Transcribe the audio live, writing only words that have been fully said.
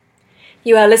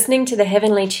You are listening to the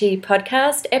Heavenly Chi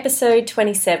podcast, episode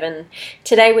 27.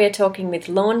 Today we are talking with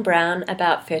Lorne Brown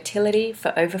about fertility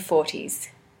for over 40s.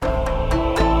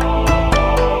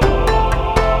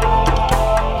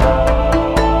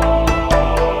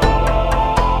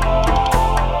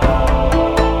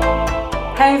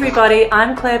 Hey everybody,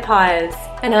 I'm Claire Pyers.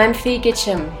 And I'm Fee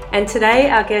Gitcham. And today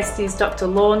our guest is Dr.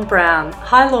 Lorne Brown.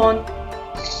 Hi Lorne.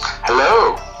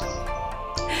 Hello.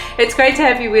 It's great to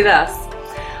have you with us.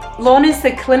 Lorne is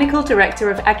the Clinical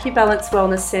Director of AcuBalance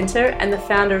Wellness Centre and the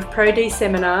founder of Pro-D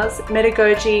Seminars,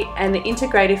 Medagogy and the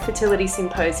Integrative Fertility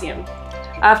Symposium.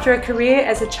 After a career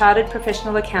as a chartered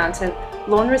professional accountant,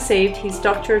 Lorne received his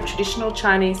Doctor of Traditional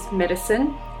Chinese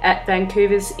Medicine at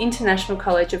Vancouver's International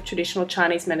College of Traditional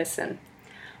Chinese Medicine.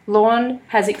 Lorne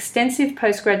has extensive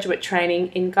postgraduate training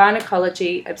in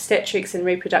gynecology, obstetrics and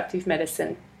reproductive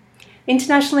medicine.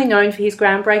 Internationally known for his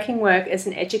groundbreaking work as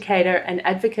an educator and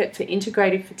advocate for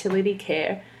integrative fertility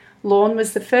care, Lorne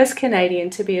was the first Canadian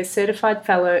to be a certified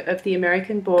fellow of the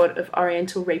American Board of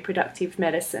Oriental Reproductive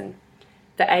Medicine,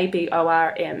 the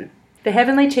ABORM. The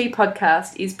Heavenly Chi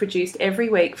podcast is produced every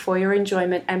week for your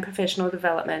enjoyment and professional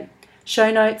development. Show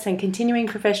notes and continuing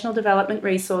professional development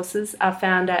resources are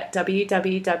found at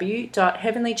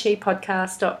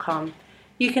www.heavenlychipodcast.com.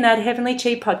 You can add Heavenly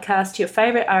Chi Podcast to your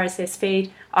favourite RSS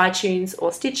feed, iTunes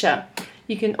or Stitcher.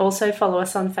 You can also follow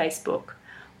us on Facebook.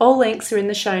 All links are in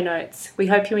the show notes. We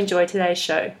hope you enjoy today's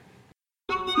show.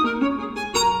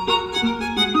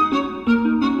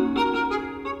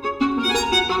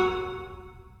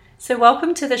 So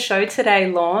welcome to the show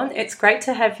today, Lorne. It's great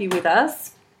to have you with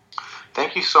us.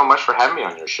 Thank you so much for having me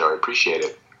on your show. I appreciate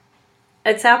it.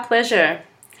 It's our pleasure.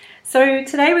 So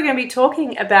today we're going to be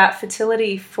talking about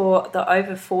fertility for the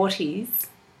over 40s,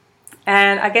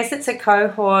 and I guess it's a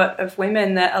cohort of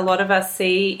women that a lot of us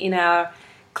see in our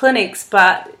clinics,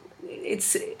 but it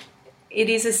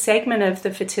is a segment of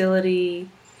the fertility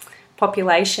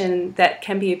population that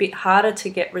can be a bit harder to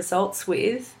get results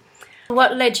with.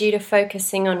 What led you to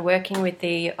focusing on working with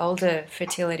the older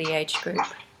fertility age group?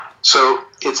 So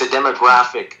it's a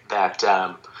demographic that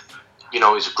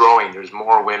is growing. There's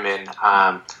more women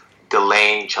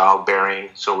delaying childbearing.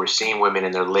 So we're seeing women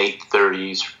in their late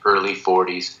 30s, early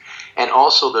 40s. And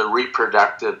also the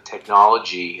reproductive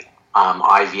technology,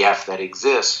 IVF, that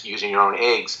exists using your own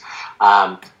eggs.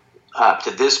 Up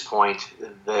to this point,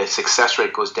 the success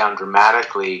rate goes down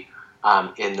dramatically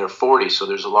in their 40s. So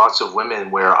there's lots of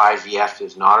women where IVF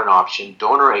is not an option.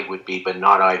 Donor egg would be, but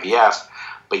not IVF.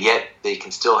 But yet they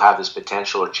can still have this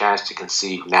potential or chance to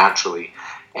conceive naturally.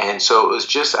 And so it was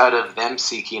just out of them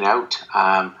seeking out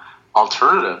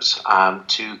alternatives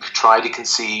to try to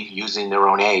conceive using their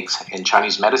own eggs. And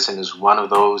Chinese medicine is one of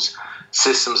those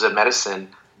systems of medicine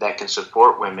that can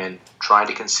support women trying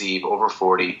to conceive over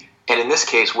 40. And in this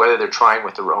case, whether they're trying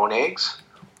with their own eggs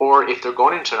or if they're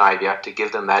going into an IVF, to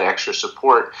give them that extra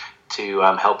support to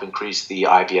help increase the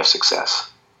IVF success.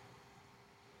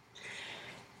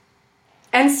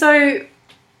 And so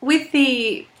with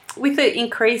the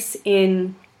increase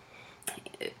in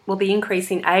the increase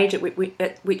in age at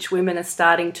which women are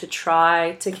starting to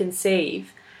try to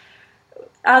conceive,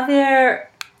 are there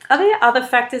other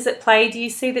factors at play? Do you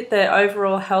see that the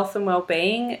overall health and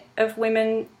well-being of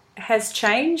women has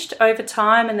changed over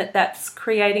time and that's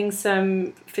creating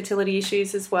some fertility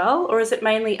issues as well? Or is it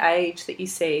mainly age that you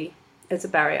see as a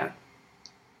barrier?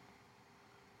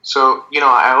 So,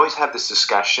 I always have this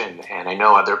discussion, and I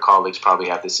know other colleagues probably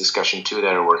have this discussion too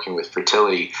that are working with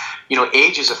fertility.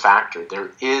 Age is a factor. There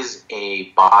is a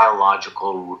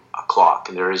biological clock,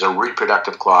 and there is a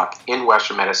reproductive clock in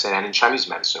Western medicine and in Chinese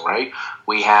medicine, right?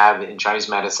 We have in Chinese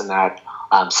medicine that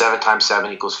 7 times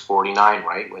 7 equals 49,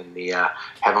 right? When the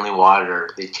heavenly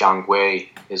water, the Tiangui,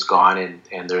 is gone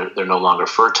and they're no longer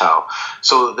fertile.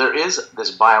 So there is this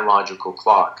biological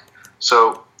clock.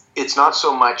 So it's not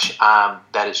so much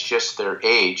that it's just their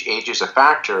age. Age is a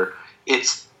factor.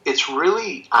 It's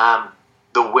really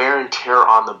the wear and tear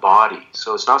on the body.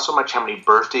 So it's not so much how many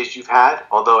birthdays you've had,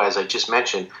 although, as I just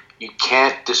mentioned, you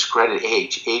can't discredit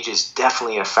age. Age is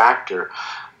definitely a factor.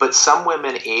 But some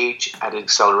women age at an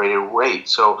accelerated rate.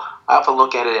 So I often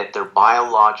look at it at their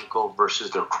biological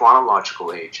versus their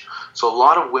chronological age. So a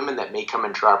lot of women that may come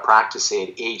into our practice, say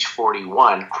at age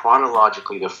 41,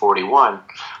 chronologically they're 41,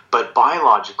 but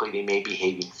biologically they may be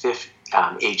behaving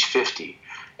age 50.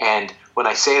 And when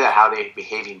I say that, how they're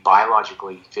behaving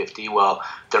biologically 50, well,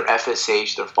 their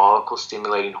FSH, their follicle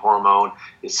stimulating hormone,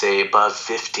 is say above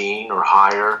 15 or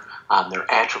higher. Their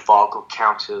antral follicle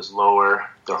count is lower.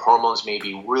 Their hormones may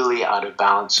be really out of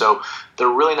balance. So they're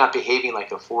really not behaving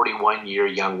like a 41-year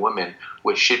young woman,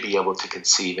 which should be able to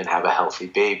conceive and have a healthy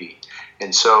baby.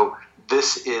 And so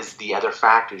this is the other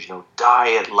factors,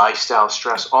 diet, lifestyle,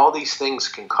 stress. All these things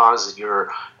can cause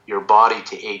your body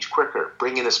to age quicker.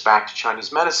 Bringing this back to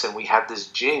Chinese medicine, we have this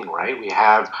Jing, right? We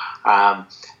have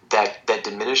that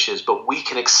diminishes, but we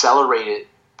can accelerate it.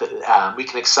 We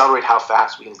can accelerate how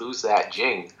fast we lose that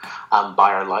Jing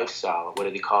by our lifestyle. What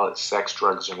do they call it? Sex,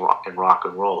 drugs, and rock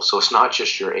and roll. So it's not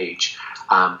just your age.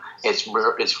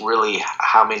 It's really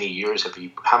how many years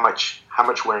how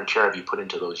much wear and tear have you put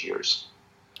into those years?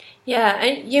 Yeah,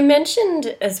 and you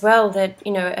mentioned as well that,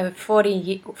 a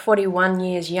 41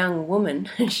 years young woman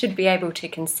should be able to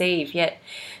conceive, yet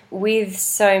with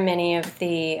so many of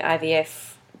the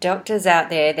IVF doctors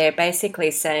out there, they're basically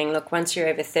saying, look, once you're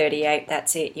over 38,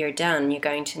 that's it, you're done, you're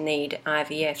going to need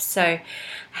IVF. So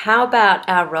how about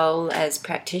our role as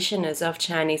practitioners of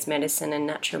Chinese medicine and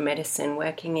natural medicine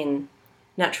working in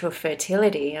natural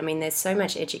fertility? I mean, there's so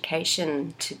much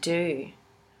education to do.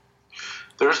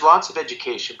 There's lots of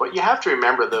education, but you have to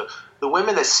remember the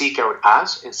women that seek out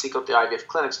us and seek out the IVF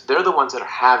clinics, they're the ones that are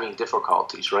having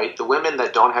difficulties, right? The women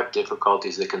that don't have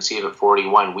difficulties that conceive at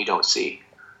 41, we don't see,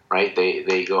 right?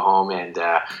 They go home and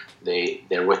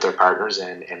they're with their partners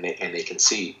and they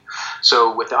conceive.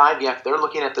 So with the IVF, they're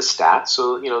looking at the stats.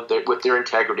 So with their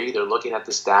integrity, they're looking at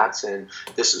the stats, and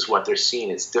this is what they're seeing.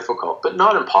 It's difficult, but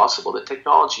not impossible. The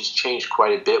technology's changed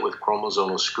quite a bit with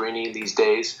chromosomal screening these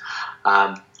days.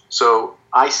 So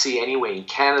I see anyway in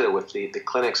Canada with the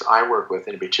clinics I work with,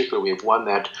 and in particular we have one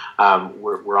that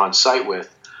we're on site with,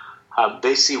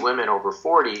 they see women over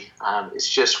 40. It's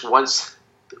just once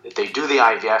they do the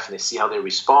IVF and they see how they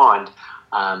respond,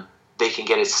 they can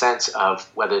get a sense of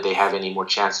whether they have any more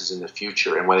chances in the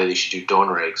future and whether they should do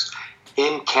donor eggs.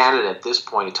 In Canada at this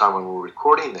point in time when we're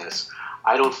recording this,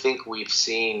 I don't think we've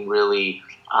seen really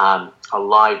a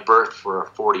live birth for a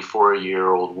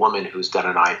 44-year-old woman who's done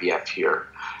an IVF here.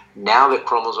 Now that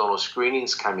chromosomal screening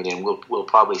is coming in, we'll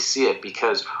probably see it,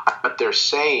 because what they're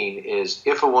saying is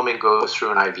if a woman goes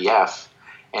through an IVF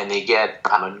and they get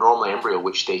a normal embryo,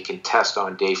 which they can test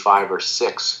on day 5 or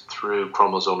 6 through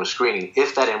chromosomal screening,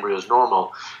 if that embryo is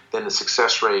normal, then the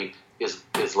success rate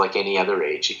is like any other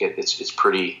age. It's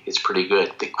pretty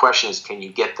good. The question is, can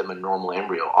you get them a normal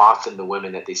embryo? Often the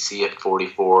women that they see at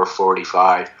 44,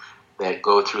 45 that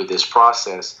go through this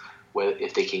process,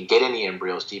 if they can get any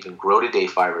embryos to even grow to day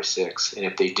 5 or 6, and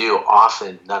if they do,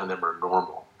 often none of them are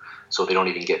normal, so they don't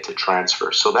even get to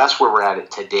transfer. So that's where we're at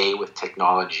it today with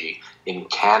technology in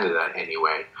Canada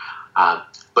anyway.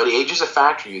 But age is a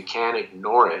factor. You can't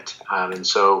ignore it. And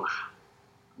so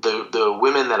the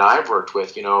women that I've worked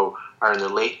with, are in their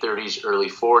late 30s, early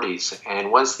 40s,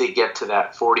 and once they get to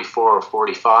that 44 or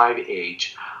 45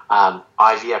 age,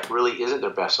 IVF really isn't their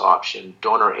best option.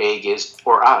 Donor egg is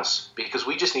for us, because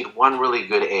we just need one really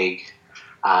good egg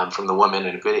from the woman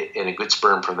and a good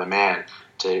sperm from the man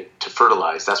to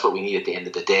fertilize. That's what we need at the end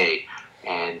of the day,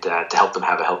 and to help them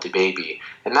have a healthy baby.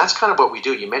 And that's kind of what we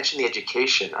do. You mentioned the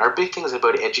education. Our big thing is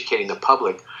about educating the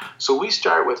public. So we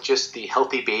start with just the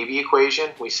healthy baby equation.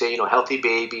 We say, healthy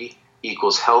baby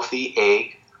equals healthy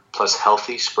egg plus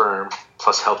healthy sperm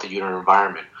plus healthy uterine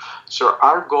environment. So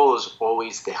our goal is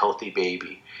always the healthy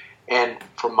baby. And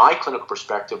from my clinical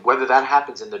perspective, whether that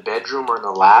happens in the bedroom or in the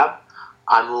lab,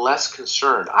 I'm less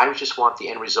concerned. I just want the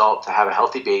end result to have a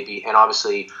healthy baby and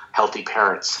obviously healthy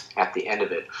parents at the end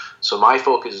of it. So my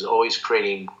focus is always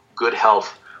creating good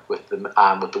health with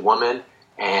the woman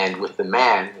and with the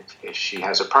man, if she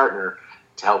has a partner,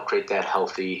 to help create that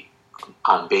healthy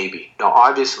baby. Now,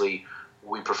 obviously,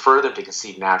 we prefer them to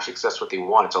conceive naturally because that's what they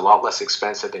want. It's a lot less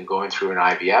expensive than going through an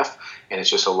IVF, and it's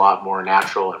just a lot more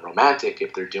natural and romantic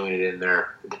if they're doing it in the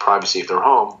privacy of their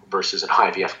home versus an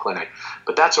IVF clinic.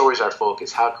 But that's always our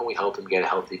focus. How can we help them get a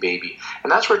healthy baby?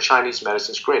 And that's where Chinese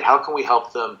medicine is great. How can we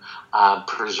help them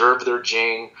preserve their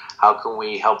Jing? How can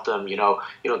we help them,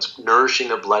 it's nourishing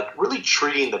the blood, really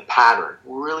treating the pattern.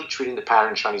 Really treating the pattern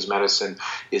in Chinese medicine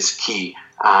is key.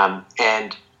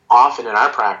 And often in our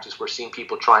practice, we're seeing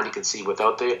people trying to conceive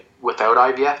without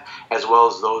IVF, as well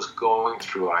as those going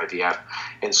through IVF.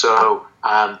 And so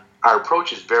our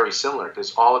approach is very similar.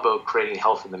 It's all about creating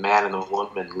health in the man and the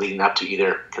woman leading up to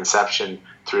either conception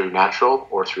through natural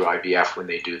or through IVF when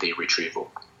they do the retrieval.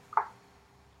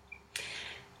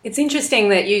 It's interesting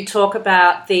that you talk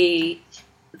about the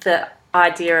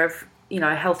idea of,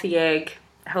 healthy egg,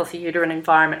 healthy uterine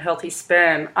environment, healthy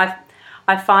sperm.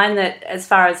 I find that as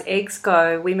far as eggs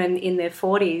go, women in their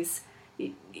 40s,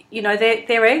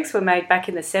 their eggs were made back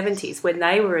in the 70s when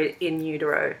they were in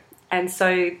utero. And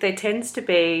so there tends to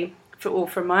be,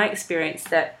 from my experience,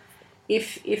 that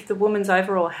if the woman's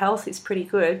overall health is pretty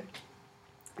good,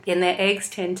 then their eggs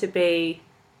tend to be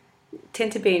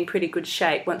tend to be in pretty good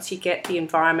shape once you get the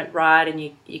environment right and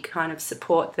you kind of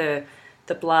support the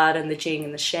blood and the Jing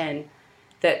and the Shen.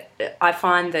 That I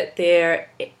find that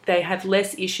they have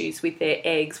less issues with their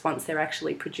eggs once they're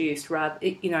actually produced, rather,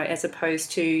 as opposed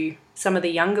to some of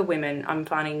the younger women. I'm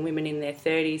finding women in their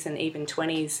 30s and even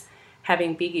 20s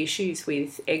having big issues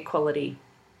with egg quality.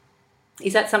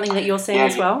 Is that something that you're seeing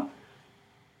as well?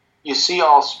 You see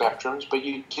all spectrums, but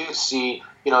you do see,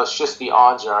 it's just the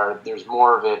odds are there's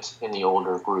more of it in the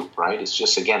older group, right? It's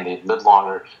just, again, they've lived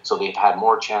longer, so they've had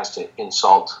more chance to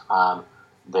insult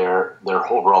their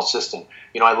overall system.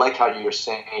 I like how you're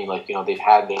saying, they've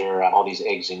had their all these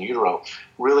eggs in utero.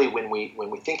 Really, when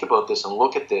we think about this and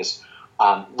look at this,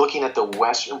 looking at the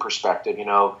Western perspective,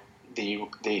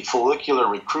 the follicular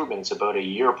recruitment is about a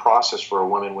year process for a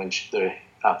woman when the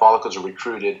follicles are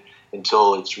recruited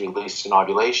until it's released in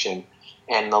ovulation.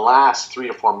 And the last 3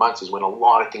 to 4 months is when a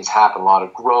lot of things happen, a lot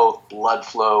of growth, blood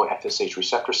flow, FSH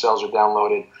receptor cells are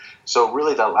downloaded. So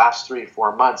really the last 3 to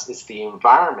 4 months, it's the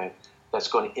environment that's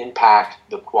going to impact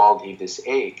the quality of this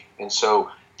egg. And so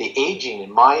the aging,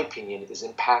 in my opinion, is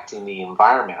impacting the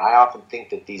environment. I often think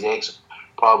that these eggs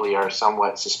probably are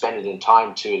somewhat suspended in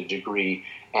time to a degree,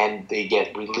 and they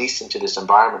get released into this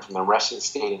environment from the resting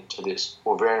state into this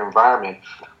ovarian environment,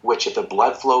 which if the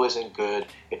blood flow isn't good,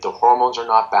 if the hormones are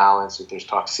not balanced, if there's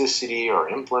toxicity or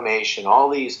inflammation, all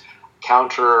these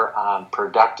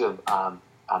counterproductive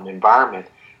environment,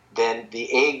 then the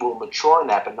egg will mature in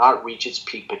that but not reach its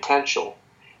peak potential.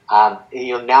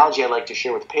 The analogy I like to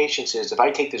share with patients is if I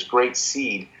take this great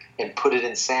seed and put it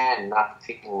in sand,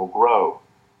 nothing will grow,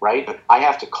 right? But I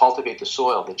have to cultivate the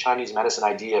soil. The Chinese medicine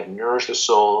idea of nourish the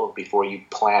soil before you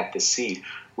plant the seed.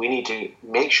 We need to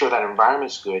make sure that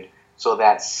environment's good so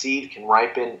that seed can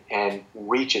ripen and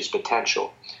reach its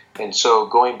potential. And so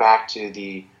going back to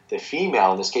the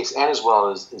female in this case, and as well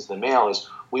as the male, is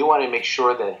we want to make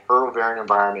sure that her ovarian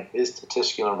environment, his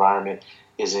testicular environment,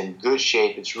 is in good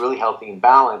shape. It's really healthy and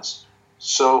balanced.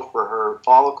 So for her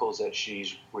follicles that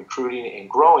she's recruiting and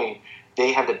growing,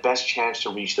 they have the best chance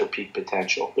to reach their peak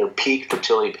potential, their peak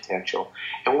fertility potential.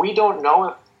 And we don't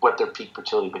know what their peak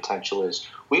fertility potential is.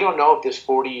 We don't know if this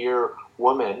 40-year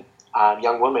woman,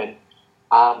 young woman,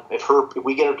 if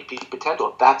we get her to peak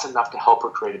potential, if that's enough to help her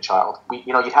create a child.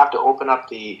 You'd have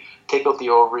to take out the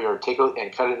ovary or take out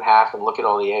and cut it in half and look at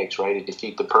all the eggs, right, to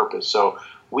defeat the purpose. So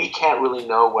we can't really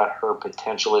know what her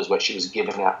potential is, what she was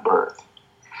given at birth.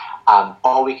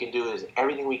 All we can do is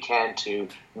everything we can to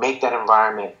make that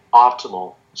environment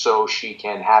optimal so she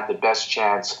can have the best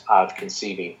chance of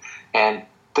conceiving. And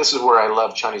this is where I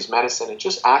love Chinese medicine and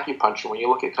just acupuncture. When you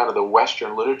look at kind of the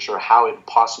Western literature, how it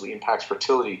possibly impacts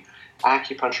fertility,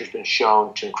 acupuncture has been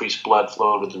shown to increase blood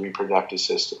flow to the reproductive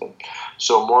system.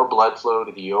 So more blood flow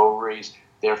to the ovaries,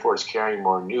 therefore it's carrying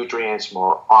more nutrients,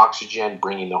 more oxygen,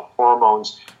 bringing the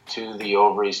hormones to the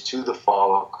ovaries, to the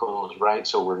follicles, right?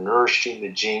 So we're nourishing the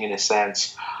Jing in a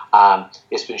sense.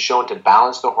 It's been shown to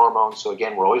balance the hormones. So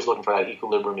again, we're always looking for that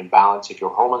equilibrium and balance. If your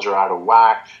hormones are out of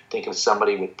whack, think of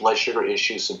somebody with blood sugar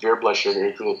issues, severe blood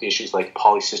sugar issues like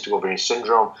polycystic ovarian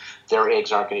syndrome, their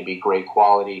eggs aren't going to be great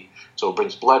quality. So it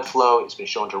brings blood flow. It's been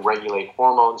shown to regulate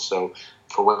hormones. So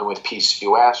for women with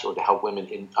PCOS or to help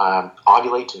women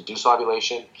ovulate, to induce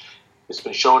ovulation. It's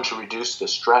been shown to reduce the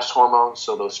stress hormones.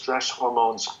 So those stress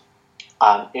hormones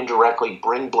indirectly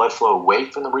bring blood flow away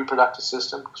from the reproductive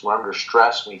system because we're under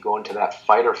stress. When we go into that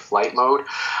fight or flight mode,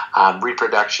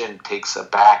 reproduction takes a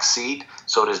back seat.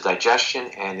 So does digestion,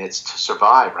 and it's to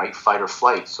survive, right? Fight or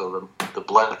flight. So the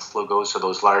blood flow goes to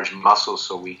those large muscles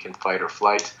so we can fight or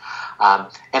flight.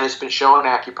 And it's been shown,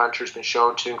 acupuncture has been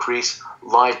shown to increase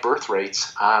live birth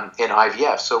rates in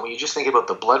IVF. So when you just think about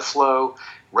the blood flow,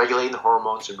 regulating the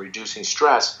hormones, and reducing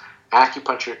stress,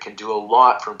 acupuncture can do a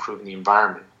lot for improving the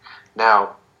environment.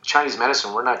 Now, Chinese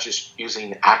medicine, we're not just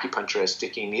using acupuncture as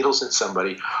sticking needles in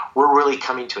somebody. We're really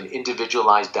coming to an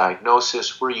individualized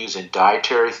diagnosis. We're using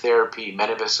dietary therapy.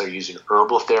 Many of us are using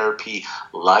herbal therapy,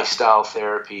 lifestyle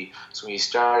therapy. So when you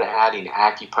start adding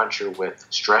acupuncture with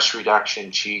stress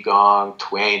reduction, qigong,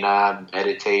 tuina,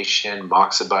 meditation,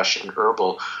 moxibustion,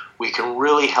 herbal, we can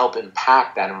really help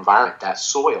impact that environment, that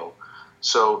soil.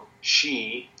 So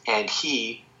she and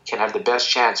he can have the best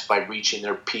chance by reaching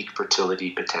their peak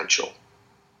fertility potential.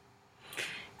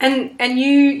 And you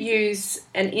use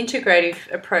an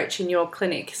integrative approach in your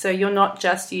clinic, so you're not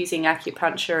just using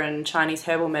acupuncture and Chinese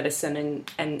herbal medicine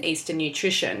and Eastern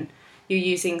nutrition. You're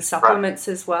using supplements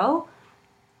as well?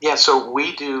 Yeah, so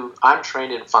I'm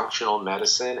trained in functional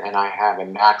medicine and I have a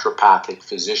naturopathic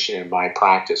physician in my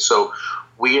practice. So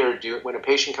when a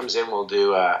patient comes in, we'll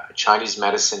do a Chinese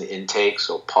medicine intake,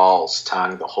 so pulse,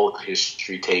 tongue, the whole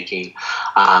history taking,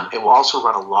 and we'll also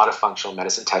run a lot of functional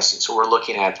medicine testing. So we're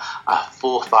looking at a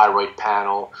full thyroid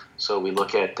panel. So we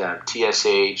look at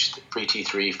TSH, free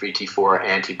T3, free T4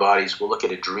 antibodies. We'll look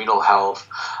at adrenal health.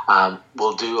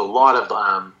 We'll do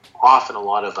often a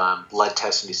lot of blood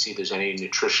testing to see if there's any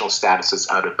nutritional status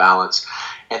that's out of balance,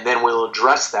 and then we'll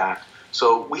address that.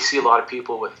 So we see a lot of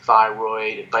people with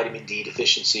thyroid and vitamin D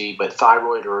deficiency, but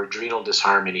thyroid or adrenal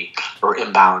disharmony or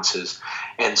imbalances.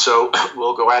 And so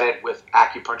we'll go at it with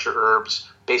acupuncture herbs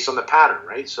based on the pattern,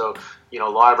 right? So, a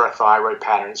lot of our thyroid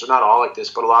patterns are not all like this,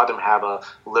 but a lot of them have a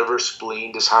liver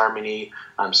spleen disharmony.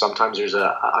 Sometimes there's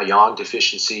a yang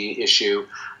deficiency issue.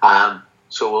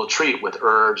 So we'll treat with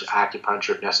herbs,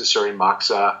 acupuncture if necessary,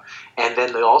 moxa, and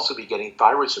then they'll also be getting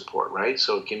thyroid support, right?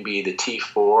 So it can be the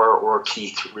T4 or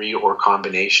T3 or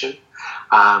combination,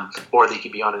 or they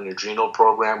could be on an adrenal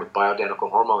program with bioidentical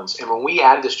hormones. And when we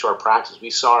added this to our practice,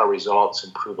 we saw our results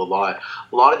improve a lot.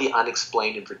 A lot of the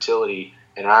unexplained infertility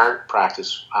in our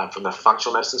practice from the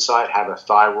functional medicine side have a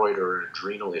thyroid or an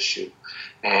adrenal issue.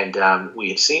 And we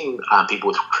have seen people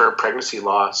with recurrent pregnancy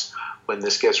loss. When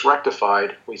this gets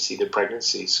rectified, we see the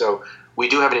pregnancy. So we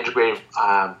do have an integrated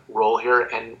role here.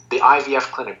 And the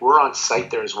IVF clinic, we're on site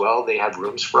there as well. They have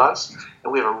rooms for us.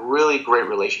 And we have a really great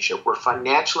relationship. We're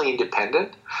financially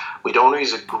independent. We don't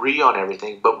always agree on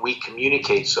everything, but we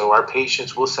communicate. So our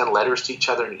patients will send letters to each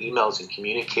other and emails and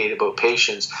communicate about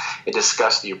patients and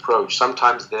discuss the approach.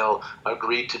 Sometimes they'll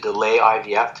agree to delay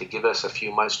IVF to give us a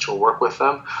few months to work with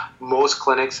them. Most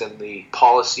clinics and the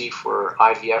policy for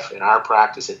IVF in our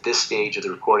practice at this stage of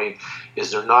the recording is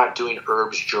they're not doing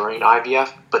herbs during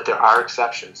IVF, but there are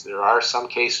exceptions. There are some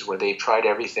cases where they've tried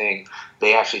everything.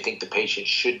 They actually think the patient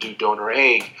should do donor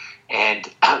egg, and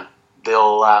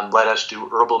they'll let us do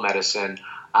herbal medicine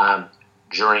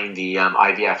during the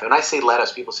IVF. And I say let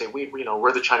us. People say,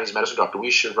 we're the Chinese medicine doctor.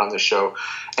 We should run the show.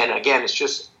 And again, it's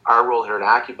just our role here at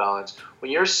AccuBalance.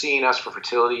 When you're seeing us for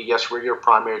fertility, yes, we're your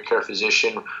primary care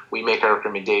physician. We make our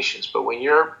recommendations. But when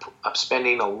you're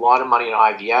spending a lot of money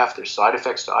on IVF, there's side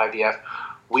effects to IVF,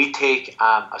 we take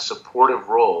a supportive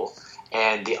role.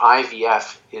 And the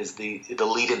IVF is the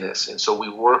lead in this. And so we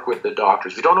work with the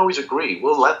doctors. We don't always agree.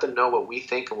 We'll let them know what we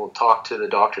think and we'll talk to the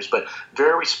doctors, but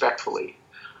very respectfully.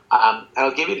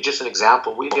 I'll give you just an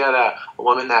example. We had a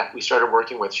woman that we started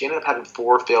working with. She ended up having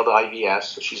 4 failed IVFs.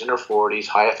 So she's in her 40s,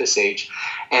 high FSH.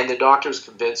 And the doctor was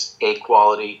convinced egg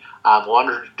quality,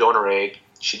 wanted her to donor egg.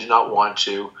 She did not want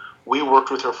to. We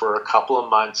worked with her for a couple of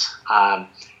months.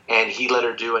 And he let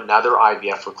her do another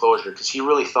IVF for closure because he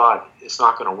really thought it's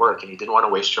not going to work, and he didn't want to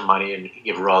waste her money and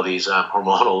give her all these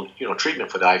hormonal,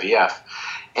 treatment for the IVF.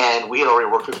 And we had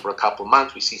already worked with her for a couple of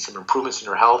months. We see some improvements in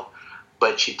her health,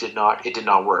 but it did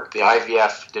not work. The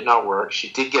IVF did not work. She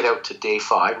did get out to day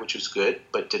 5, which was good,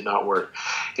 but did not work.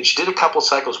 And she did a couple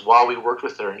cycles while we worked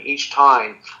with her, and each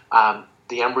time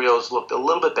the embryos looked a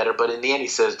little bit better, but in the end he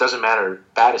says, doesn't matter,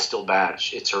 bad is still bad.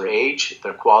 It's her age,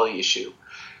 the quality issue.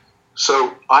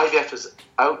 So IVF is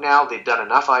out now. They've done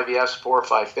enough IVFs, 4 or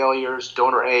 5 failures.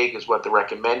 Donor egg is what they're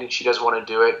recommending. She doesn't want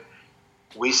to do it.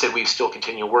 We said we still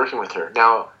continue working with her.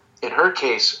 Now, in her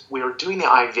case, we were doing the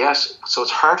IVFs, so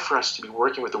it's hard for us to be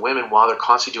working with the women while they're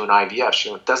constantly doing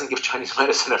IVFs. It doesn't give Chinese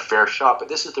medicine a fair shot, but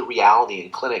this is the reality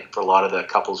in clinic for a lot of the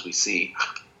couples we see.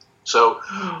 So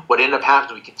what ended up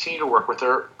happening, we continued to work with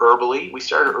her herbally. We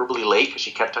started herbally late because she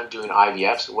kept on doing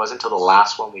IVFs. It wasn't until the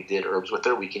last one we did herbs with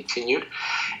her. We continued.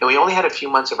 And we only had a few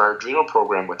months of our adrenal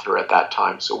program with her at that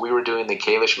time. So we were doing the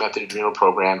Kalish method adrenal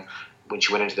program when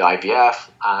she went into the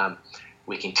IVF.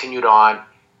 We continued on.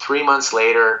 3 months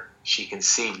later, she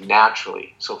conceived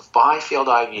naturally. So 5 failed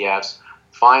IVFs.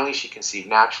 Finally, she conceived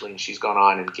naturally, and she's gone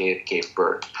on and gave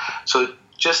birth. So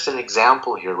just an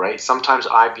example here, right? Sometimes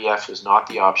IVF is not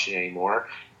the option anymore,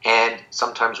 and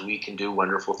sometimes we can do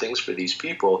wonderful things for these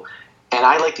people. And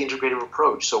I like the integrative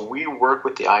approach. So we work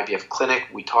with the IVF clinic.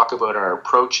 We talk about our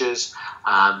approaches,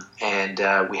 and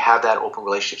we have that open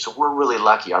relationship. So we're really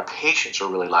lucky. Our patients are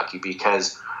really lucky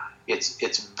because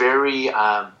it's very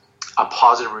a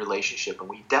positive relationship, and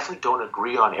we definitely don't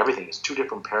agree on everything. It's 2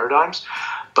 different paradigms,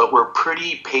 but we're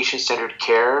pretty patient-centered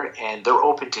care, and they're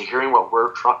open to hearing what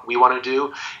we want to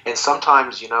do. And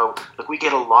sometimes, we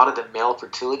get a lot of the male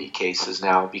fertility cases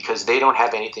now because they don't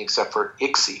have anything except for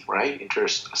ICSI, right?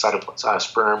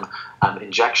 Sperm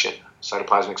injection,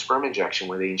 cytoplasmic sperm injection,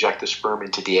 where they inject the sperm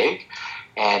into the egg,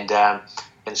 and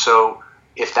so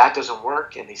if that doesn't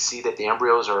work and they see that the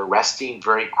embryos are arresting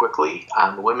very quickly,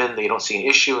 the women, they don't see an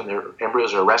issue and their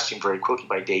embryos are arresting very quickly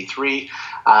by day 3,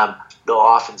 they'll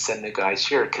often send the guys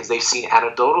here because they've seen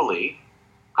anecdotally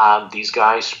these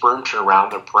guys' sperm turn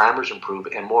around, their parameters improve,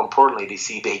 and more importantly,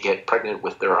 they get pregnant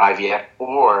with their IVF,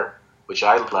 or, which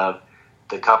I love,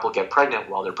 the couple get pregnant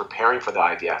while they're preparing for the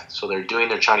IVF. So they're doing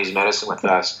their Chinese medicine with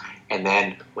us, and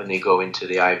then when they go into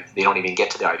the IVF, they don't even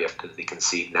get to the IVF because they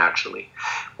conceive naturally.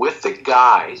 With the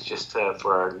guys, just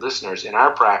for our listeners, in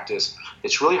our practice,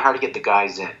 it's really hard to get the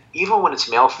guys in. Even when it's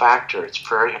male factor,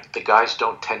 the guys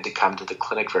don't tend to come to the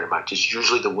clinic very much. It's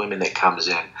usually the women that comes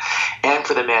in. And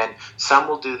for the men, some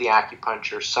will do the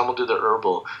acupuncture, some will do the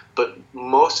herbal, but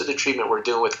most of the treatment we're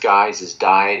doing with guys is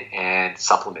diet and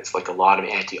supplements, like a lot of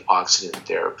antioxidant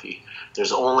therapy.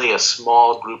 There's only a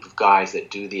small group of guys that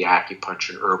do the acupuncture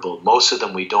and herbal. Most of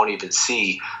them we don't even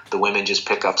see. The women just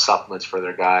pick up supplements for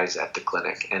their guys at the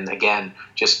clinic. And again,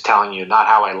 just telling you, not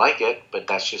how I like it, but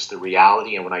that's just the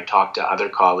reality. And when I talk to other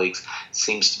colleagues, it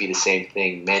seems to be the same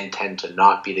thing. Men tend to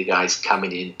not be the guys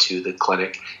coming into the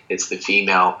clinic. It's the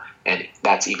female, and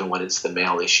that's even when it's the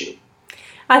male issue.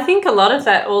 I think a lot of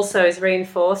that also is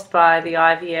reinforced by the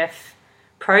IVF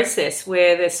process,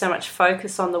 where there's so much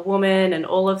focus on the woman and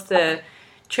all of the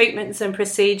treatments and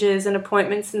procedures and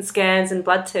appointments and scans and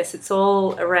blood tests. It's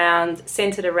all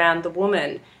centered around the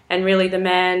woman, and really the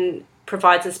man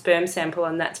provides a sperm sample,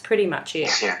 and that's pretty much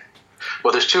it. Yeah.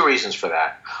 Well, there's two reasons for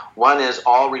that. One is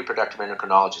all reproductive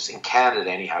endocrinologists in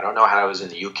Canada, anyhow. I don't know how it was in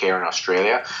the UK or in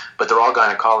Australia, but they're all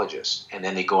gynecologists, and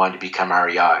then they go on to become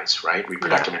REIs, right?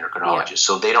 Reproductive endocrinologists. Yeah.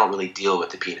 So they don't really deal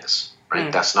with the penis, right?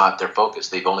 Mm. That's not their focus.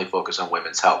 They've only focused on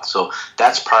women's health. So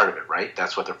that's part of it, right?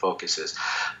 That's what their focus is.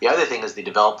 The other thing is they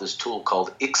developed this tool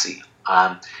called ICSI.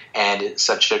 And it's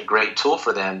such a great tool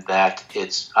for them that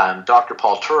it's Dr.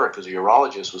 Paul Turek, who's a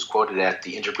urologist, was quoted at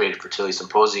the Integrated Fertility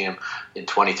Symposium in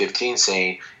 2015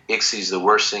 saying ICSI is the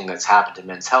worst thing that's happened to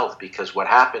men's health, because what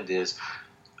happened is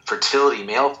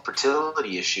male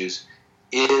fertility issues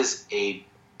is a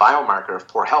biomarker of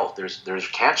poor health. There's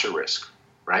cancer risk,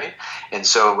 right? And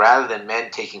so rather than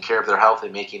men taking care of their health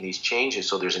and making these changes,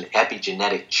 so there's an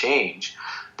epigenetic change,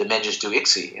 the men just do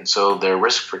ICSI, and so their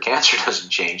risk for cancer doesn't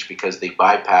change because they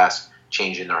bypass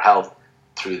changing their health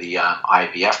through the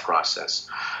IVF process.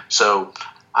 So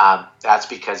that's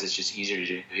because it's just easier to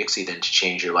do ICSI than to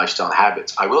change your lifestyle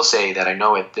habits. I will say that I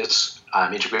know at this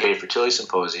Integrated Fertility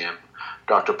Symposium,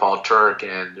 Dr. Paul Turek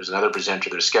and there's another presenter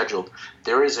that are scheduled,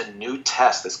 there is a new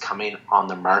test that's coming on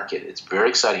the market. It's very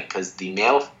exciting because the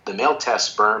male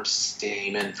test, sperm,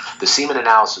 semen, the semen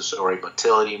analysis,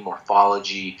 motility,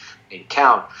 morphology, and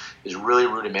count is really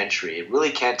rudimentary. It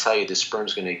really can't tell you the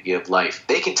sperm's going to give life.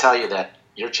 They can tell you that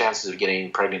your chances of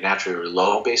getting pregnant naturally are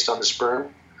low based on the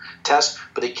sperm test,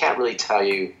 but they can't really tell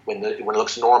you when it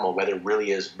looks normal whether it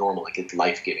really is normal, like it's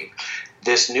life-giving.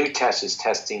 This new test is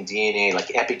testing DNA, like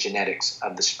epigenetics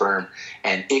of the sperm,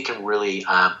 and it can really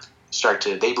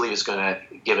they believe is going to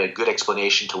give a good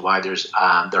explanation to why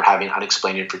they're having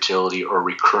unexplained infertility or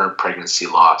recurrent pregnancy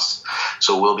loss.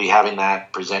 So we'll be having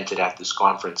that presented at this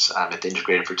conference at the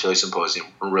Integrated Fertility Symposium.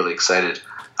 We're really excited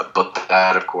about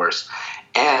that, of course.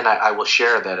 And I will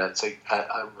share that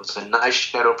it's a nice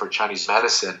shout out for Chinese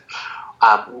medicine.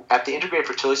 At the Integrated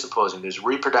Fertility Symposium, there's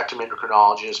reproductive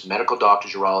endocrinologists, medical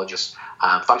doctors, urologists,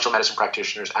 functional medicine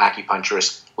practitioners,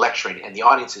 acupuncturists lecturing, and the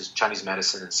audience is Chinese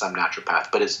medicine and some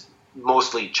naturopath, but it's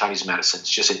mostly Chinese medicine. It's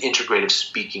just an integrative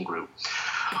speaking group.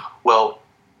 Well,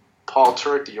 Paul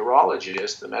Turek, the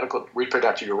urologist, the medical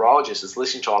reproductive urologist, is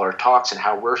listening to all our talks and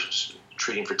how we're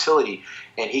treating fertility,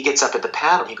 and he gets up at the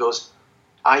panel, he goes,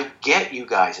 I get you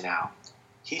guys now.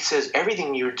 He says,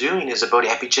 everything you're doing is about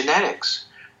epigenetics.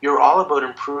 You're all about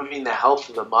improving the health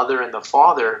of the mother and the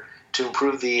father to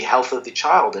improve the health of the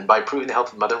child. And by improving the health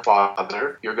of the mother and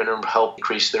father, you're going to help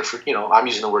increase their, I'm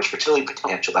using the words fertility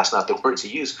potential. That's not the words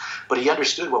he used. But he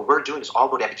understood what we're doing is all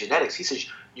about epigenetics. He says,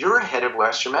 you're ahead of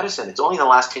Western medicine. It's only in the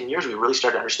last 10 years we really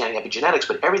started understanding epigenetics.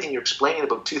 But everything you're explaining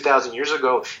about 2,000 years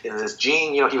ago in this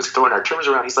gene, he was throwing our terms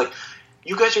around. He's like,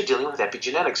 you guys are dealing with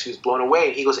epigenetics. He was blown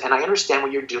away. He goes, and I understand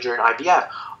what you're doing during IVF.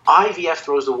 IVF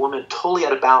throws the woman totally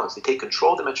out of balance. They take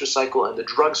control of the menstrual cycle, and the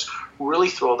drugs really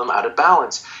throw them out of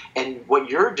balance. And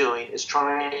what you're doing is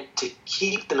trying to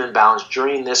keep them in balance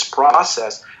during this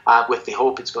process with the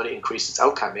hope it's going to increase its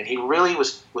outcome. And he really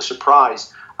was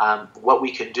surprised what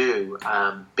we can do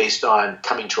based on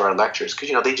coming to our lectures.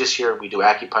 Because, they just hear we do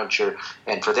acupuncture,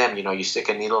 and for them, you stick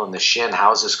a needle in the shin,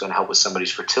 how is this going to help with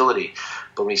somebody's fertility?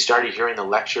 But when he started hearing the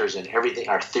lectures and everything,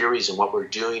 our theories and what we're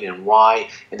doing and why,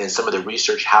 and then some of the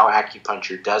research, how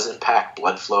acupuncture does impact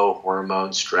blood flow,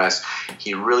 hormones, stress,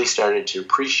 he really started to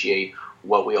appreciate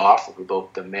what we offer for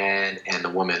both the man and the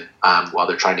woman while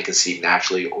they're trying to conceive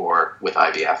naturally or with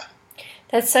IVF.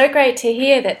 That's so great to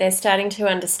hear that they're starting to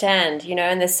understand,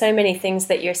 and there's so many things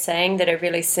that you're saying that are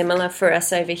really similar for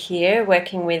us over here,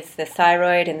 working with the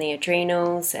thyroid and the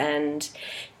adrenals and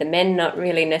the men not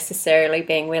really necessarily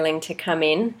being willing to come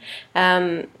in.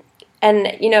 And,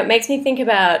 it makes me think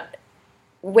about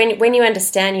when you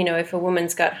understand, if a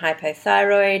woman's got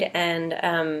hypothyroid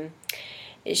and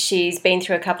she's been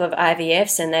through a couple of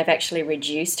IVFs and they've actually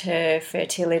reduced her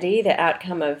fertility, the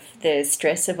outcome of the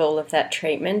stress of all of that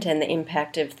treatment and the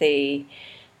impact of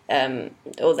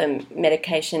all the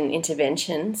medication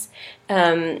interventions,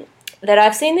 that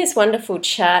I've seen this wonderful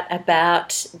chart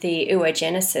about the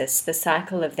oogenesis, the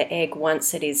cycle of the egg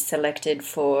once it is selected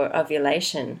for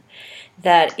ovulation,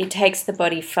 that it takes the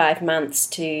body 5 months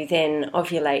to then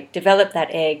ovulate, develop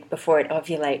that egg before it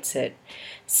ovulates it.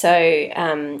 So,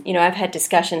 I've had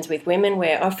discussions with women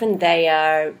where often they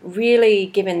are really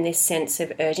given this sense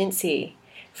of urgency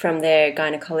from their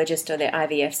gynecologist or their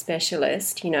IVF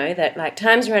specialist, that like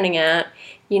time's running out,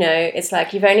 it's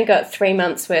like you've only got 3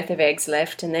 months worth of eggs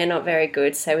left and they're not very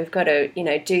good, so we've got to,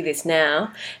 do this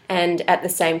now. And at the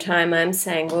same time, I'm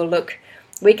saying, well, look,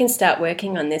 we can start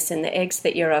working on this, and the eggs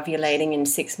that you're ovulating in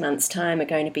 6 months' time are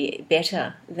going to be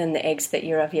better than the eggs that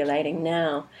you're ovulating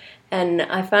now. And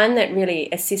I find that really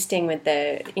assisting with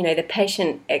the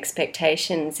patient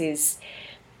expectations is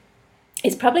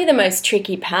probably the most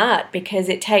tricky part, because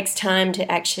it takes time to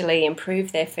actually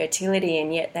improve their fertility,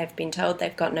 and yet they've been told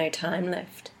they've got no time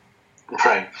left.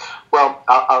 Right. Well,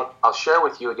 I'll share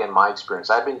with you again my experience.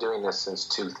 I've been doing this since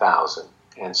 2000.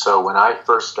 And so when I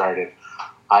first started,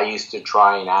 I used to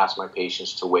try and ask my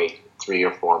patients to wait 3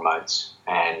 or 4 months,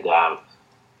 and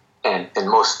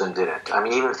most of them didn't. I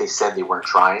mean, even if they said they weren't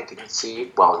trying to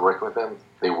conceive while I was working with them,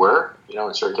 they were,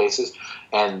 in certain cases,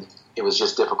 and it was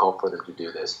just difficult for them to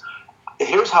do this.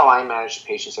 Here's how I manage the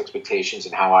patient's expectations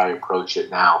and how I approach it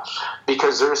now,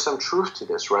 because there is some truth to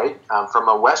this, right? From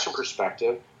a Western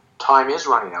perspective, time is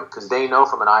running out, because they know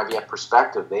from an IVF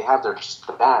perspective, they have their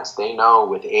stats. They know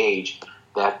with age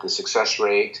that the success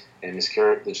rate and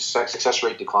the success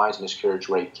rate declines, miscarriage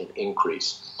rate can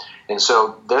increase. And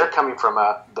so they're coming from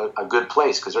a good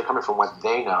place, because they're coming from what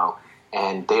they know,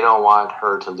 and they don't want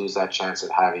her to lose that chance of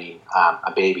having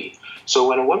a baby. So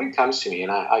when a woman comes to me,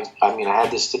 and I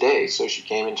had this today, so she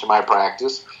came into my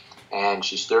practice, and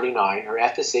she's 39, her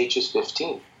FSH is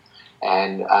 15.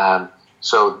 And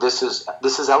so this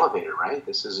is elevated, right?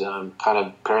 This is kind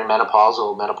of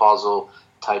perimenopausal, menopausal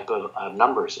type of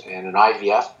numbers. And in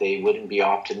IVF, they wouldn't be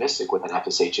optimistic with an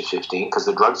FSH of 15, because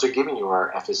the drugs they're giving you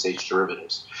are FSH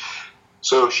derivatives.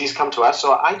 So she's come to us.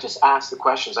 So I just ask the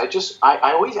questions.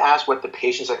 I always ask what the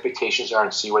patient's expectations are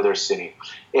and see where they're sitting.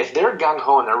 If they're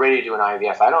gung-ho and they're ready to do an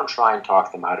IVF, I don't try and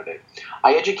talk them out of it.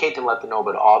 I educate them, let them know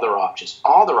about all their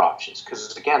options.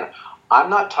 Because again, I'm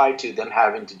not tied to them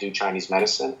having to do Chinese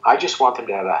medicine. I just want them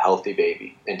to have a healthy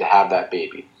baby and to have that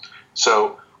baby.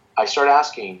 So I start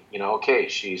asking, okay,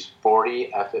 she's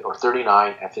 40 or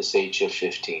 39, FSH of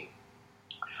 15.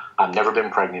 I've never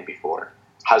been pregnant before.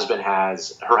 Her husband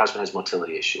has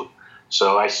motility issue.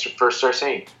 So I first start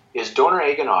saying, is donor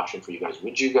egg an option for you guys?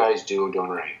 Would you guys do a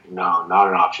donor egg? No, not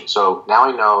an option. So now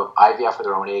I know IVF with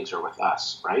their own eggs or with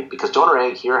us, right? Because donor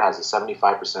egg here has a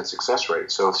 75% success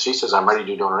rate. So if she says, I'm ready to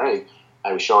do donor egg,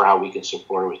 I would show her how we can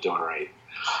support her with donor egg.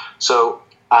 So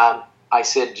I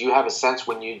said, do you have a sense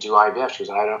when you do IVF? She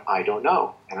goes, I don't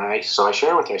know. And so I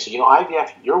share with her. I said,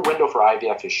 IVF, your window for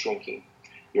IVF is shrinking.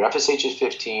 Your FSH is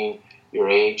 15. Your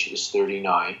age is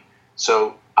 39.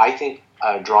 So I think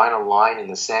drawing a line in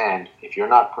the sand, if you're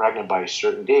not pregnant by a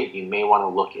certain date, you may want to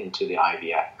look into the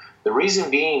IVF. The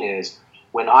reason being is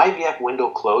when IVF window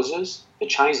closes, the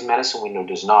Chinese medicine window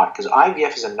does not, because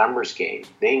IVF is a numbers game.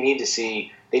 They need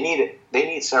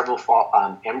several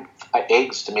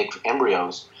eggs to make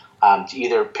embryos, to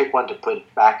either pick one to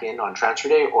put back in on transfer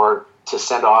day or to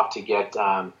send off to get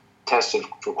tested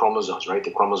for chromosomes, right?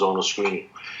 The chromosomal screening.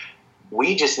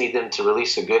 We just need them to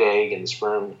release a good egg and the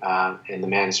sperm and the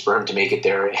man's sperm to make it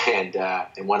there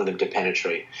and one of them to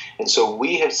penetrate. And so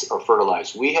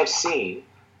fertilized. We have seen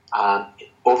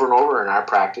over and over in our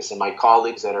practice, and my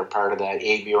colleagues that are part of that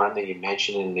ABRM that you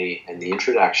mentioned in the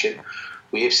introduction,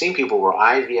 we have seen people where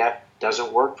IVF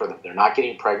doesn't work for them. They're not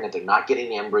getting pregnant, they're not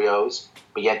getting embryos,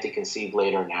 but yet they conceive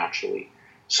later naturally.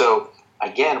 So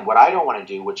again, what I don't want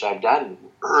to do, which I've done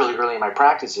early in my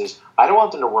practice, is I don't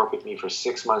want them to work with me for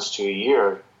 6 months to a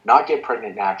year, not get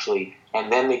pregnant naturally,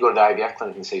 and then they go to the IVF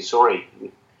clinic and say, sorry,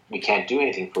 we can't do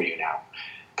anything for you now.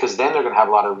 Because then they're going to have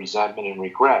a lot of resentment and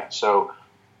regret. So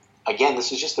again,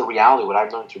 this is just the reality. What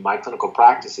I've learned through my clinical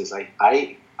practice is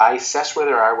I assess where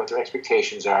they are, what their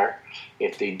expectations are.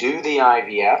 If they do the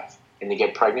IVF, and they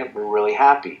get pregnant, we're really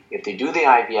happy. If they do the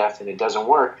IVF and it doesn't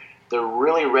work, they're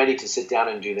really ready to sit down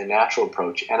and do the natural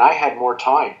approach. And I had more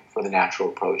time for the natural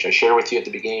approach. I shared with you at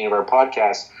the beginning of our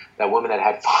podcast that woman that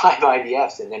had 5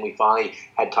 IVFs, and then we finally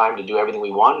had time to do everything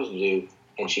we wanted to do,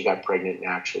 and she got pregnant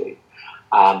naturally.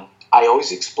 I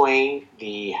always explain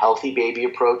the healthy baby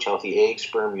approach, healthy egg,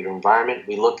 sperm, uterine environment.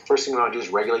 First thing we want to do is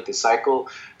regulate the cycle.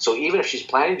 So even if she's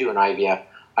planning to do an IVF,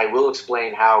 I will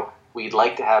explain how we'd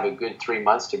like to have a good 3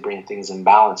 months to bring things in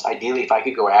balance. Ideally, if I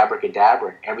could go abracadabra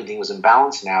and everything was in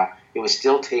balance now, it would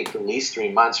still take at least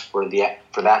 3 months for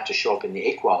that to show up in the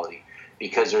egg quality,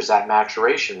 because there's that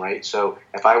maturation, right? So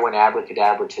if I went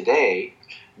abracadabra today,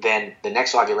 then the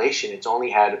next ovulation, it's only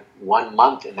had 1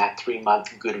 month in that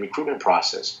 3-month good recruitment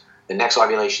process. The next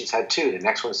ovulation's had 2, the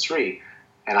next one's 3.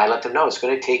 And I let them know it's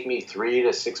going to take me 3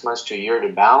 to 6 months to a year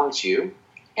to balance you.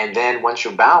 And then once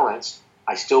you're balanced,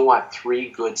 I still want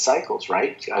 3 good cycles,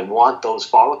 right? I want those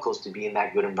follicles to be in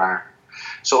that good environment.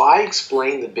 So I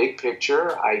explain the big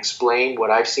picture. I explain what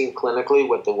I've seen clinically,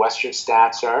 what the Western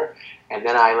stats are, and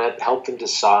then I help them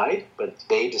decide, but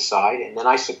they decide, and then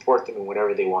I support them in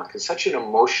whatever they want. It's such an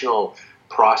emotional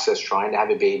process trying to have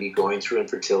a baby, going through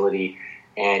infertility,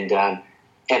 and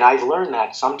I've learned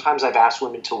that sometimes I've asked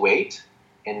women to wait,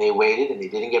 and they waited, and they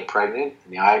didn't get pregnant,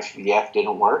 and the IVF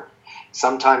didn't work.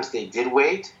 Sometimes they did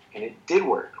wait, and it did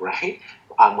work, right,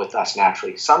 with us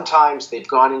naturally. Sometimes they've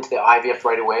gone into the IVF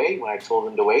right away when I told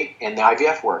them to wait, and the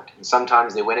IVF worked. And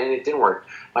sometimes they went in and it didn't work.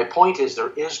 My point is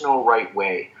there is no right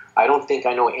way. I don't think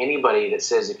I know anybody that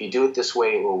says if you do it this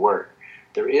way, it will work.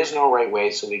 There is no right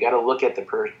way, so we got to look at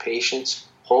the patient's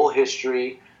whole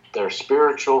history, their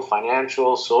spiritual,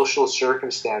 financial, social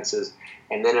circumstances,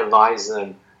 and then advise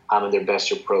them on their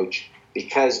best approach.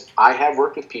 Because I have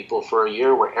worked with people for a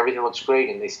year where everything looks great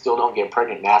and they still don't get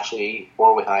pregnant naturally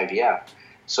or with IVF.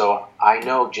 So I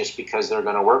know just because they're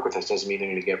going to work with us doesn't mean they're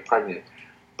going to get pregnant.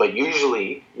 But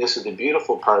usually, this is the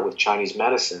beautiful part with Chinese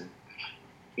medicine,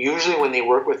 usually when they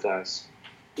work with us,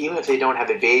 even if they don't have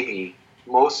a baby,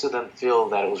 most of them feel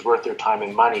that it was worth their time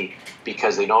and money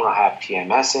because they don't have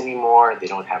PMS anymore, they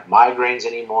don't have migraines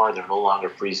anymore, they're no longer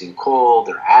freezing cold,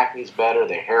 their acne's better,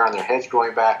 their hair on their head's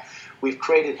growing back. We've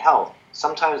created health.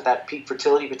 Sometimes that peak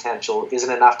fertility potential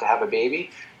isn't enough to have a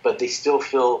baby, but they still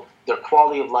feel their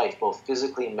quality of life, both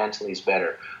physically and mentally, is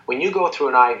better. When you go through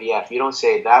an IVF, you don't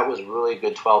say, that was really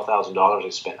good $12,000 I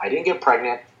spent. I didn't get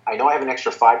pregnant. I know I have an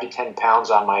extra 5 to 10 pounds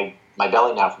on my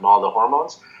belly now from all the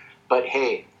hormones, but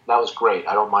hey, that was great.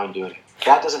 I don't mind doing it.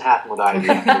 That doesn't happen with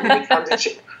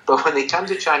IVF. But when they come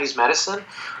to Chinese medicine,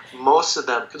 most of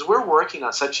them, because we're working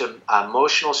on such an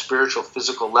emotional, spiritual,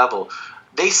 physical level,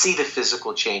 they see the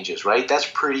physical changes, right? That's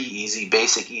pretty easy,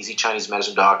 basic, easy. Chinese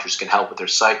medicine doctors can help with their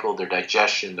cycle, their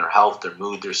digestion, their health, their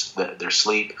mood, their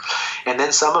sleep. And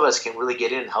then some of us can really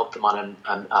get in and help them on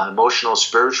an emotional,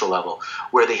 spiritual level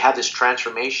where they have this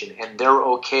transformation and they're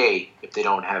okay if they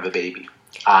don't have a baby.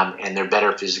 And they're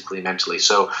better physically, mentally.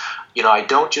 So, I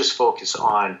don't just focus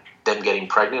on them getting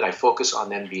pregnant. I focus on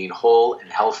them being whole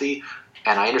and healthy.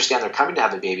 And I understand they're coming to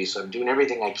have a baby, so I'm doing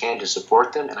everything I can to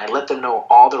support them. And I let them know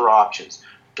all their options.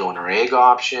 Donor egg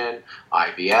option,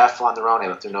 IVF on their own. I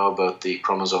let them know about the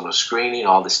chromosomal screening,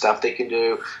 all the stuff they can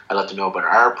do. I let them know about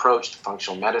our approach to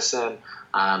functional medicine.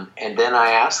 And then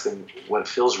I ask them what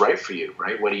feels right for you,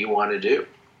 right? What do you want to do?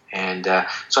 And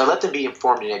so I let them be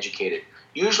informed and educated.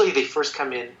 Usually they first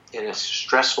come in a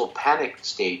stressful panic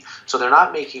state, so they're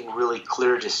not making really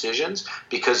clear decisions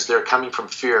because they're coming from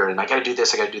fear and I got to do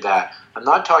this, I got to do that. I'm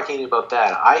not talking about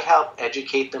that. I help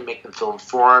educate them, make them feel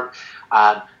informed,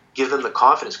 give them the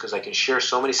confidence because I can share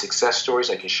so many success stories,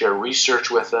 I can share research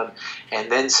with them,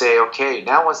 and then say, okay,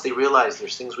 now once they realize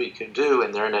there's things we can do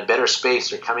and they're in a better space,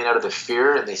 they're coming out of the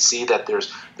fear and they see that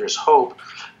there's hope,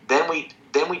 then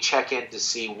we check in to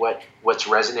see what's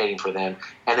resonating for them,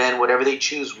 and then whatever they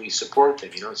choose, we support them.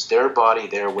 It's their body,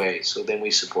 their way. So then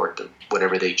we support them,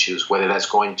 whatever they choose, whether that's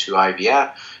going to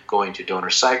IVF, going to donor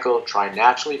cycle, trying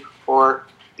naturally, or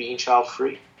being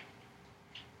child-free.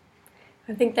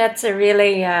 I think that's a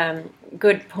really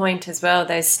good point as well,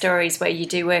 those stories where you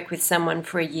do work with someone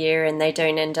for a year and they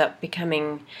don't end up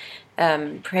becoming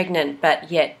pregnant, but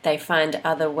yet they find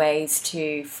other ways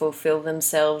to fulfill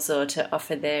themselves or to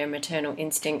offer their maternal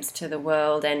instincts to the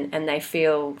world, and they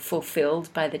feel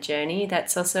fulfilled by the journey.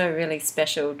 That's also a really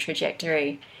special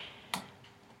trajectory.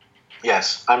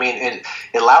 Yes, I mean it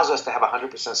allows us to have a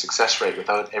 100% success rate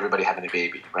without everybody having a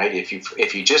baby, right? If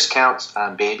you just count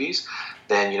babies,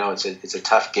 then it's a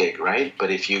tough gig, right? But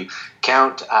if you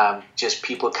count just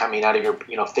people coming out of your,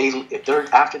 if they're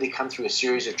after they come through a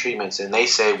series of treatments and they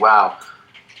say, wow,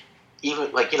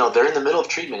 even like, they're in the middle of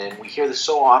treatment, and we hear this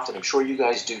so often, I'm sure you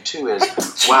guys do too,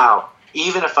 is, wow,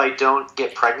 even if I don't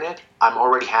get pregnant, I'm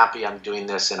already happy I'm doing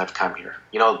this and I've come here.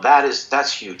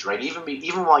 That's huge, right?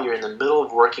 Even while you're in the middle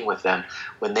of working with them,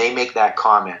 when they make that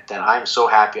comment that I'm so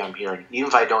happy I'm here, and even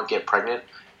if I don't get pregnant,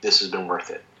 this has been worth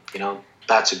it.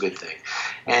 That's a good thing.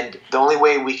 And the only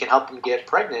way we can help them get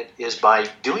pregnant is by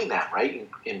doing that, right?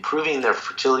 Improving their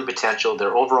fertility potential,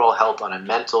 their overall health on a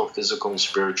mental, physical, and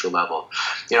spiritual level.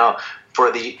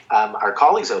 For our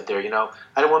colleagues out there, I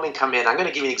had a woman come in. I'm going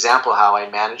to give you an example of how I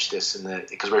manage this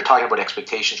because we were talking about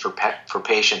expectations for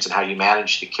patients and how you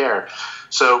manage the care.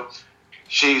 So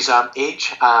she's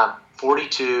age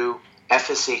 42,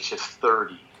 FSH of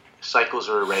 30. Cycles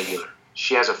are irregular.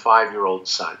 She has a 5-year-old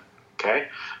son. Okay,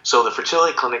 so the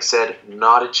fertility clinic said,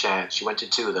 not a chance. She went to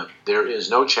 2 of them. There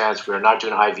is no chance. We're not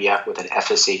doing IVF with an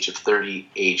FSH of 30,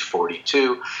 age 42.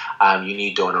 You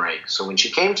need donor egg. So when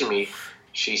she came to me,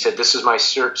 she said, this is my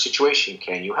situation.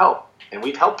 Can you help? And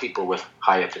we've helped people with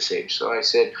high FSH. So I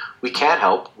said, we can't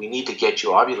help. We need to get you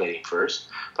ovulating first.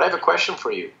 But I have a question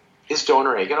for you. Is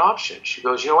donor egg an option? She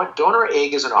goes, you know what? Donor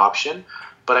egg is an option,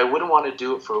 but I wouldn't want to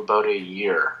do it for about a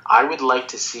year. I would like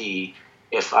to see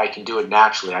if I can do it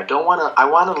naturally. I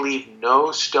want to leave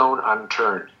no stone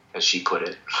unturned, as she put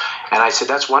it. And I said,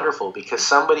 that's wonderful, because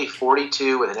somebody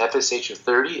 42 with an FSH of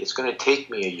 30, it's going to take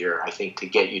me a year, I think, to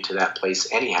get you to that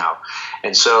place anyhow.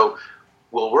 And so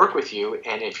we'll work with you,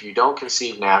 and if you don't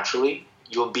conceive naturally,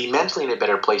 you'll be mentally in a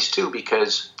better place too,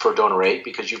 for donor egg,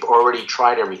 because you've already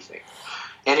tried everything.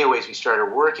 Anyways, we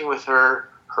started working with her.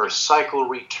 Her cycle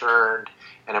returned.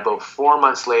 And about 4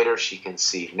 months later, she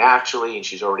conceived naturally, and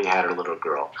she's already had her little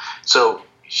girl. So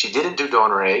she didn't do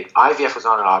donor egg. IVF was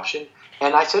not an option.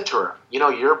 And I said to her,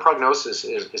 your prognosis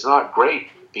is not great,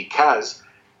 because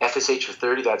FSH of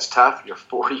 30, that's tough. You're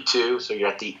 42, so you're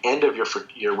at the end of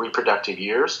your reproductive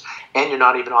years, and you're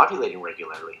not even ovulating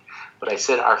regularly. But I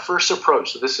said our first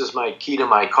approach, so this is my key to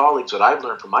my colleagues, what I've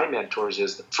learned from my mentors,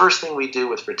 is the first thing we do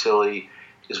with fertility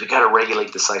is we got to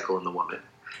regulate the cycle in the woman.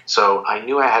 So I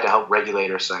knew I had to help regulate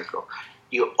her cycle.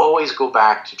 You always go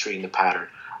back to treating the pattern.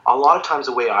 A lot of times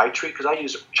the way I treat, because I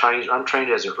use Chinese, I'm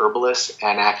trained as an herbalist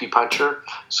and acupuncture.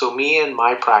 So me and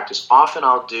my practice, often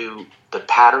I'll do the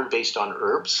pattern based on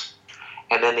herbs.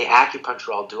 And then the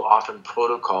acupuncture, I'll do often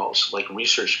protocols, like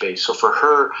research-based. So for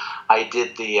her, I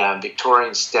did the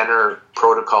Victorian Stenner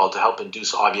protocol to help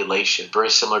induce ovulation, very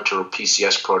similar to her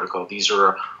PCS protocol. These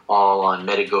are all on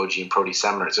Medagogy and Pro-D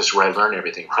seminars. This is where I learned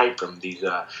everything, right? From these,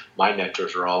 my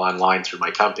mentors are all online through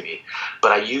my company.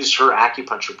 But I used her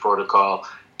acupuncture protocol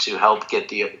to help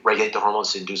regulate the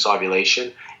hormones to induce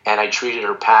ovulation. And I treated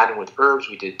her pattern with herbs.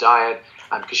 We did diet.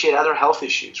 Because she had other health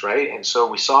issues, right? And so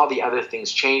we saw the other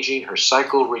things changing. Her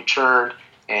cycle returned,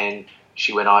 and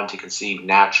she went on to conceive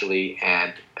naturally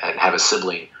and have a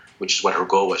sibling, which is what her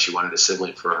goal was. She wanted a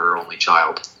sibling for her only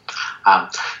child.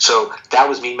 So that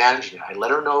was me managing it. I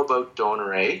let her know about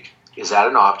donor egg. Is that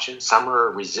an option? Some are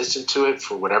resistant to it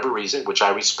for whatever reason, which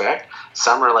I respect.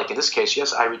 Some are like, in this case,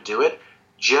 yes, I would do it,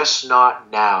 just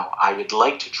not now. I would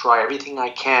like to try everything I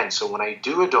can, so when I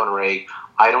do a donor egg,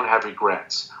 I don't have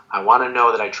regrets. I want to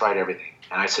know that I tried everything.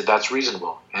 And I said, that's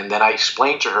reasonable. And then I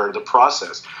explained to her the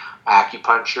process.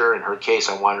 Acupuncture, in her case,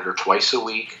 I wanted her twice a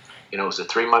week. It was a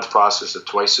 3-month process of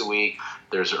twice a week.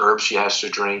 There's herbs she has to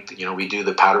drink. We do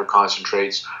the powder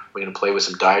concentrates. We're going to play with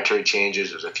some dietary changes.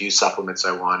 There's a few supplements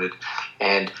I wanted.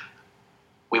 And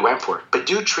we went for it. But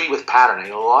do treat with pattern. I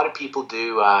know a lot of people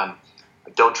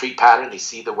don't treat pattern. They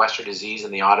see the Western disease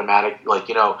and the automatic,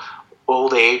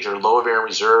 old age or low ovarian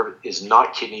reserve is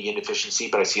not kidney insufficiency,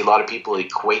 but I see a lot of people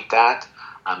equate that.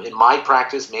 In my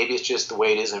practice, maybe it's just the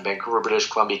way it is in Vancouver, British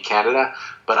Columbia, Canada,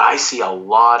 but I see a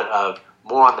lot of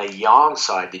more on the yang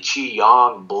side, the qi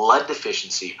yang blood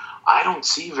deficiency. I don't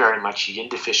see very much yin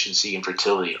deficiency in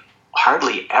fertility.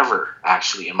 Hardly ever,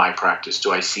 actually, in my practice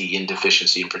do I see yin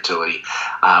deficiency in fertility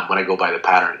when I go by the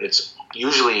pattern. It's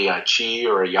usually a qi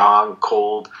or a yang,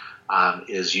 cold,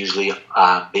 is usually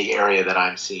the area that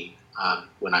I'm seeing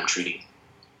when I'm treating.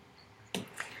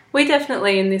 We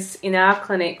definitely, in our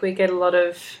clinic, we get a lot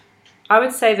of, I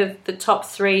would say that the top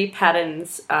 3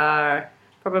 patterns are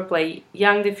probably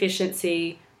yang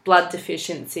deficiency, blood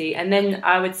deficiency, and then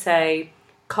I would say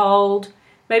cold.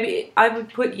 Maybe I would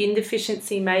put yin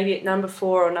deficiency maybe at number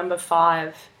 4 or number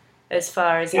 5 as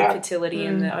far as infertility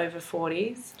in the over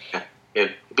 40s.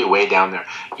 It'd be way down there.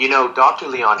 Dr.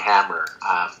 Leon Hammer,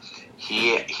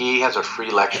 he has a free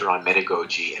lecture on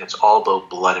Metagogy, and it's all about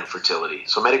blood and fertility.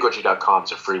 So Metagogy.com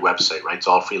is a free website, right? It's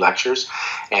all free lectures,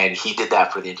 and he did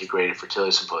that for the Integrated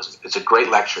Fertility Symposium. It's a great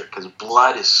lecture because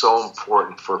blood is so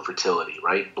important for fertility,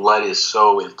 right? Blood is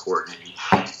so important,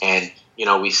 and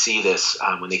we see this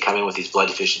when they come in with these blood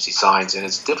deficiency signs, and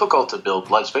it's difficult to build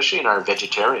blood, especially in our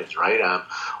vegetarians, right?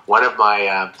 One of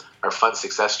my our fun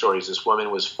success stories, this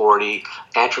woman was 40,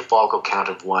 antral follicle count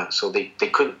of 1. So they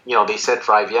couldn't, they said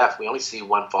for IVF, we only see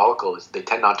 1 follicle. They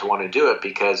tend not to want to do it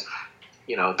because,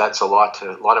 that's a lot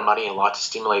of money and a lot to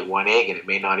stimulate 1 egg, and it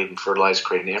may not even fertilize,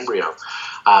 create an embryo.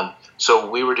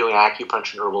 So we were doing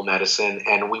acupuncture and herbal medicine,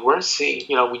 and we weren't seeing,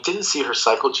 we didn't see her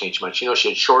cycle change much. She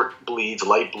had short bleeds,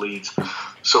 light bleeds.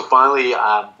 So finally,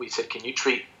 we said, can you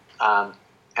treat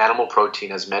animal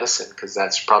protein as medicine? Because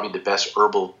that's probably the best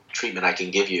herbal treatment I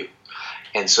can give you.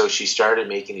 And so she started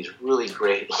making these really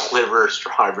great liver,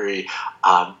 strawberry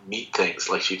meat things.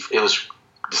 It was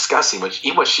disgusting.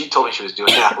 Even when she told me she was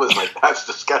doing that, I was like, that's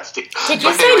disgusting. Did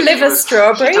you say liver,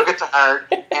 strawberry? She took it to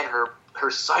heart, and her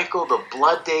cycle, the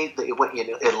blood day,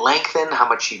 it lengthened how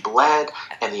much she bled,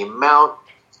 and the amount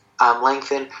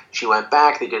lengthened. She went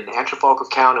back. They did an antral follicle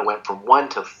count. It went from 1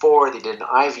 to 4. They did an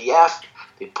IVF.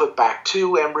 They put back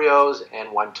 2 embryos,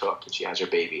 and 1 took, and she has her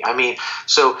baby.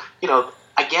 So,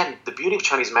 again, the beauty of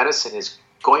Chinese medicine is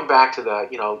going back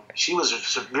to she was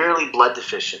severely blood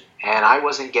deficient, and I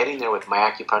wasn't getting there with my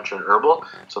acupuncture and herbal.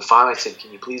 So finally I said,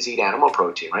 can you please eat animal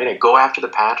protein, right? I go after the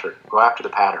pattern,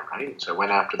 right? So I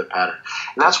went after the pattern.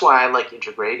 And that's why I like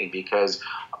integrating, because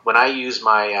when I use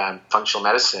my functional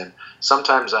medicine,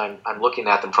 sometimes I'm looking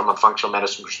at them from a functional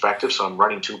medicine perspective, so I'm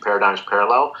running 2 paradigms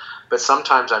parallel, but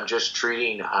sometimes I'm just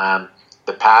treating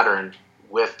the pattern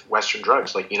with Western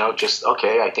drugs, I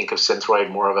think of Synthroid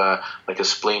more of a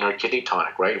spleen or kidney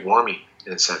tonic, right? Warming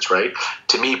in a sense, right?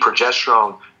 To me,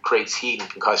 progesterone creates heat and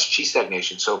can cause chi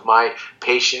stagnation. So if my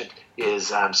patient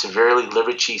is severely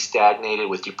liver chi stagnated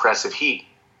with depressive heat,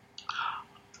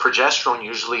 progesterone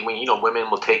usually,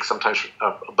 women will take sometimes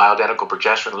a bioidentical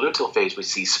progesterone in the luteal phase, we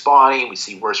see spotting, we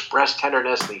see worse breast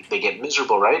tenderness, they get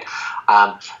miserable, right?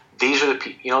 These are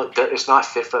it's not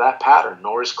fit for that pattern,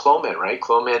 nor is Clomid, right?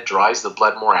 Clomid dries the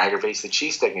blood more, aggravates the chi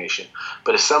stagnation.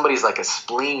 But if somebody's like a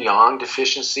spleen yang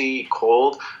deficiency,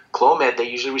 cold, Clomid, they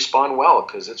usually respond well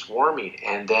because it's warming.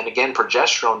 And then again,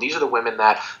 progesterone, these are the women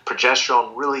that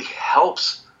progesterone really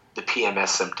helps the PMS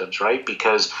symptoms, right?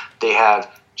 Because they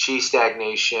have chi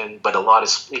stagnation, but a lot of,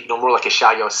 more like a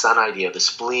Xiaoyao Sun idea. The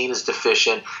spleen is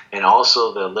deficient, and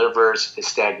also the liver is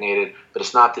stagnated, but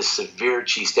it's not this severe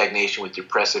chi stagnation with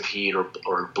depressive heat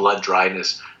or blood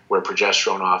dryness where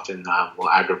progesterone often will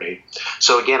aggravate.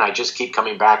 So again, I just keep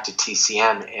coming back to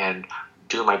TCM and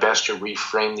do my best to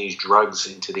reframe these drugs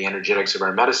into the energetics of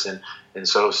our medicine. And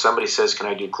so if somebody says, can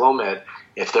I do Clomid?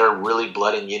 If they're really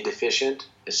blood and yin deficient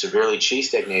and severely chi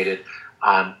stagnated,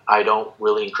 I don't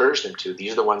really encourage them to.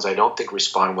 These are the ones I don't think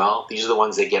respond well. These are the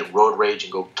ones that get road rage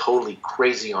and go totally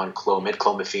crazy on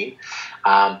clomiphene.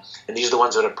 And these are the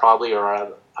ones that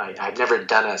I've never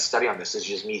done a study on this. This is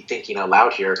just me thinking out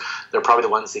loud here. They're probably the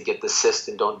ones that get the cyst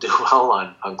and don't do well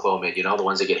on Clomid, the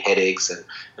ones that get headaches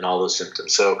and all those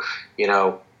symptoms. So,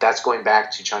 that's going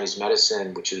back to Chinese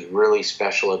medicine, which is really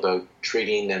special about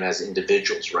treating them as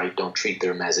individuals, right? Don't treat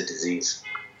them as a disease.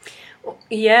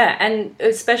 Yeah, and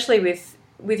especially with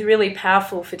really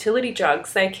powerful fertility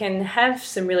drugs, they can have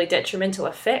some really detrimental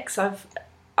effects.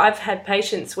 I've had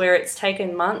patients where it's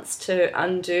taken months to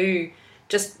undo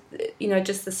just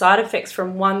the side effects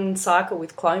from 1 cycle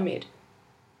with Clomid.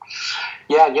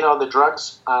 Yeah, the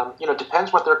drugs,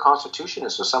 depends what their constitution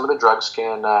is. So some of the drugs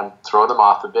can throw them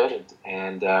off a bit,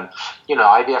 and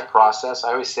IVF process,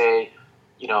 I always say,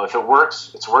 if it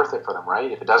works, it's worth it for them,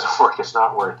 right? If it doesn't work, it's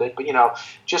not worth it. But,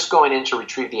 just going in to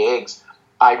retrieve the eggs,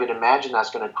 I would imagine that's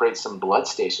going to create some blood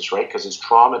stasis, right? Because it's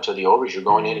trauma to the ovaries. You're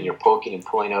going in and you're poking and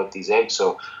pulling out these eggs.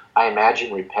 So I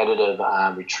imagine repetitive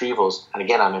retrievals. And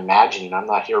again, I'm imagining. I'm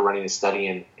not here running a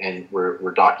study and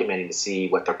we're documenting to see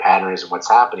what their pattern is and what's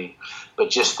happening. But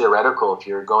just theoretical, if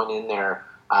you're going in there,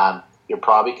 you're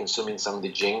probably consuming some of the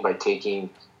Jing by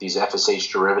taking these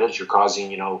FSH derivatives. You're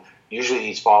causing, usually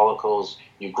these follicles,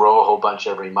 you grow a whole bunch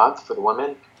every month for the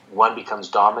women. One becomes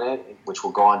dominant, which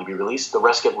will go on to be released. The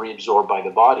rest get reabsorbed by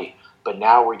the body. But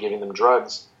now we're giving them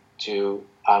drugs to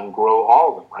grow all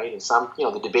of them, right? And some,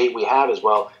 the debate we have is,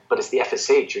 well, but it's the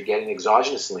FSH. You're getting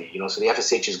exogenously, so the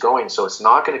FSH is going, so it's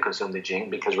not going to consume the Jing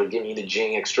because we're giving you the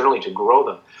Jing externally to grow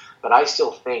them. But I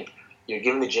still think you're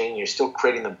giving the Jing, you're still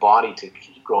creating the body to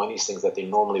keep growing these things that they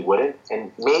normally wouldn't.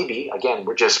 And maybe, again,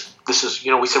 we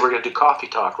said we're going to do coffee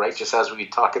talk, right? Just as we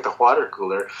talk at the water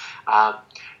cooler.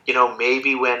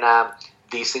 Maybe when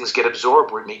these things get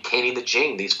absorbed. We're maintaining the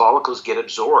Jing. These follicles get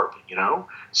absorbed,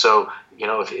 So,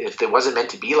 if it wasn't meant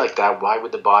to be like that, why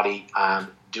would the body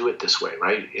do it this way,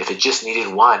 right? If it just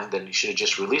needed one, then you should have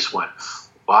just released one.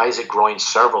 Why is it growing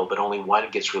several, but only one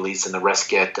gets released and the rest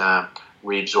get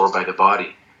reabsorbed by the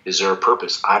body? Is there a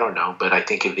purpose? I don't know, but I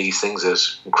think of these things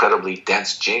as incredibly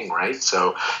dense Jing, right?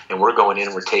 So, and we're going in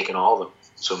and we're taking all of them.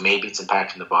 So maybe it's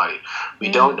impacting the body.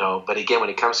 We don't know, but again, when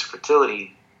it comes to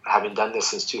fertility, having done this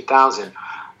since 2000,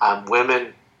 the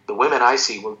women I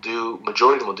see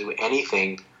majority of them will do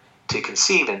anything to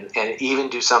conceive, and even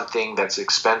do something that's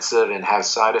expensive and has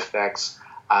side effects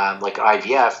like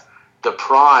IVF. The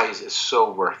prize is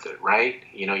so worth it, right?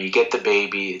 You get the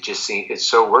baby. It's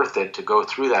so worth it to go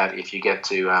through that if you get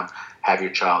to have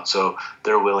your child. So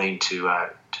they're willing to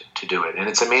do it, and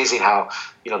it's amazing how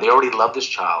they already love this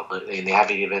child, and they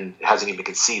hasn't even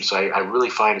conceived. So I really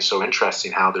find it so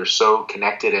interesting how they're so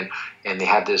connected, and they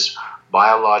have this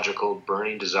biological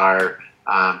burning desire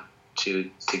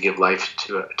to give life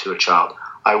to a child.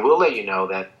 I will let you know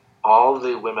that all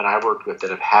the women I worked with that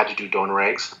have had to do donor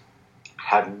eggs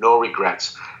have no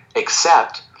regrets,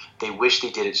 except they wish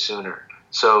they did it sooner.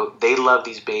 So they love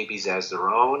these babies as their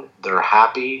own. They're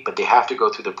happy, but they have to go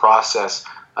through the process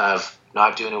of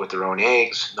not doing it with their own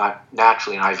eggs, not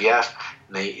naturally in IVF.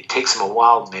 It takes them a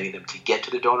while, many of them, to get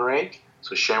to the donor egg.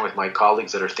 So sharing with my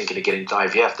colleagues that are thinking of getting into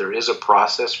IVF, there is a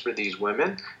process for these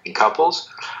women and couples.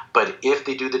 But if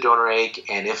they do the donor egg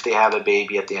and if they have a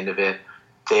baby at the end of it,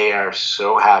 they are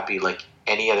so happy, like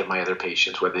any of my other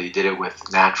patients, whether they did it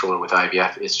with natural or with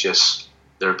IVF. It's just,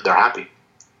 they're happy.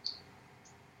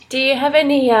 Do you have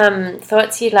any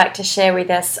thoughts you'd like to share with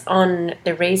us on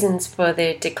the reasons for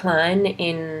the decline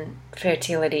in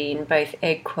fertility in both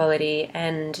egg quality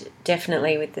and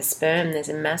definitely with the sperm? There's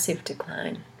a massive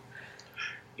decline.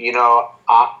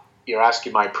 You're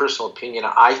asking my personal opinion.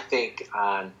 I think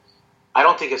I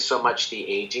don't think it's so much the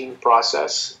aging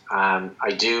process. I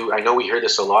know we hear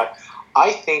this a lot.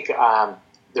 I think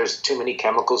there's too many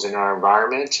chemicals in our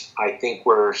environment. I think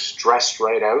we're stressed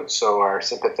right out, so our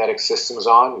sympathetic system's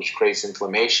on, which creates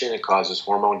inflammation. It causes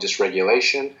hormone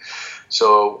dysregulation.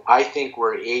 So I think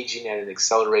we're aging at an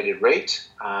accelerated rate,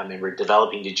 and we're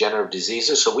developing degenerative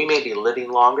diseases. So we may be living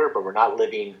longer, but we're not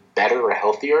living better or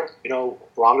healthier,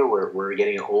 longer. We're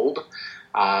getting old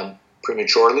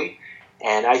prematurely.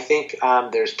 And I think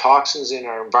there's toxins in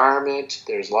our environment.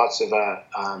 There's lots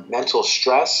of mental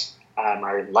stress.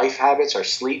 Our life habits, our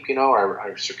sleep,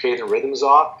 our circadian rhythms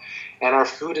off, and our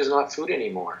food is not food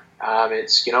anymore.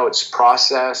 It's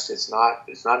processed. It's not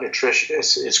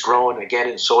nutritious. It's grown again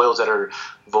in soils that are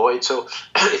void. So,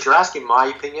 if you're asking my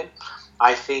opinion,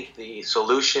 I think the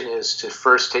solution is to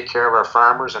first take care of our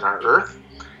farmers and our earth,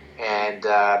 and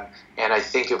I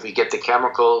think if we get the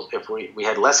chemicals, if we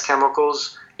had less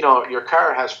chemicals. Your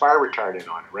car has fire retardant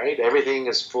on it, right? Everything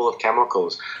is full of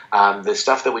chemicals. The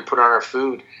stuff that we put on our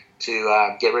food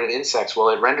to get rid of insects, well,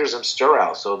 it renders them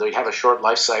sterile, so they have a short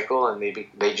life cycle, and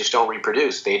they just don't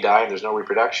reproduce. They die, and there's no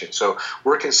reproduction. So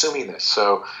we're consuming this.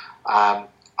 So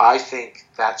I think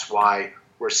that's why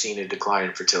we're seeing a decline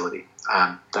in fertility.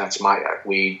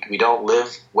 We don't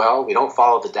live well. We don't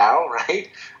follow the Tao, right?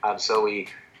 So we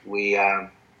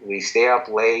stay up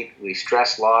late. We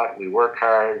stress a lot. We work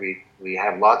hard. We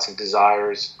have lots of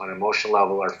desires on an emotional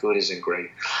level. Our food isn't great.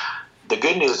 The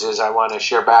good news is I want to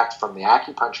share back from the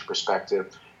acupuncture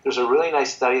perspective. There's a really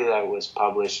nice study that was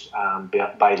published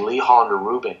by Lee Hollander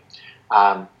Rubin,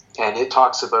 and it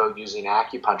talks about using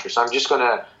acupuncture. So I'm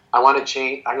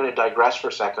going to digress for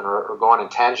a second or go on a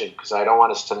tangent because I don't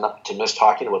want us to miss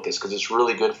talking about this because it's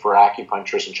really good for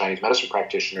acupuncturists and Chinese medicine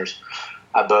practitioners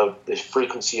about the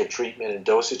frequency of treatment and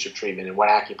dosage of treatment and what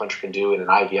acupuncture can do in an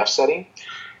IVF setting.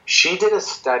 She did a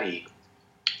study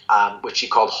which she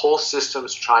called Whole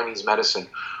Systems Chinese Medicine,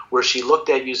 where she looked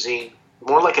at using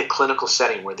more like a clinical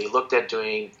setting where they looked at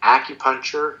doing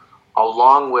acupuncture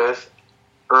along with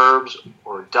herbs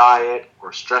or diet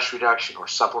or stress reduction or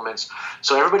supplements.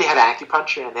 So everybody had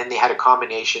acupuncture, and then they had a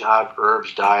combination of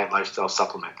herbs, diet, lifestyle,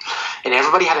 supplement. And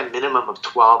everybody had a minimum of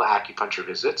 12 acupuncture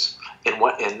visits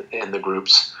in the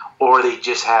groups, or they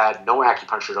just had no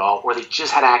acupuncture at all, or they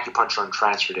just had acupuncture on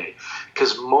transfer day.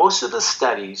 Because most of the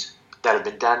studies that have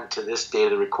been done to this day of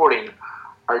the recording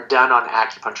are done on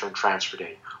acupuncture on transfer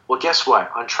day. Well, guess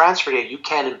what? On transfer day, you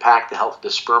can't impact the health of the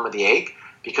sperm or the egg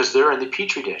because they're in the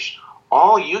petri dish.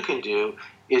 All you can do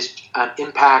is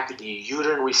impact the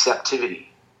uterine receptivity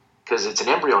because it's an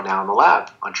embryo now in the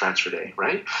lab on transfer day,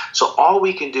 right? So all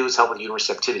we can do is help with uterine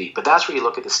receptivity, but that's where you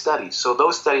look at the studies. So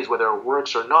those studies, whether it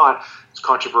works or not, is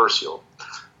controversial.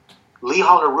 Lee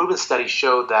Hollander Rubin's study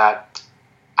showed that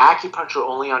acupuncture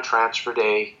only on transfer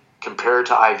day compared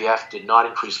to IVF did not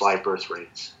increase live birth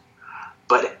rates.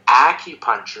 But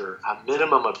acupuncture, a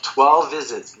minimum of 12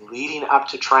 visits leading up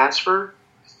to transfer,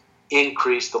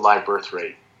 increased the live birth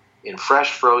rate in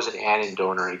fresh, frozen, and in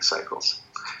donor egg cycles.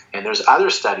 And there's other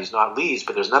studies, not Lee's,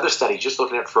 but there's another study just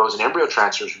looking at frozen embryo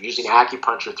transfers using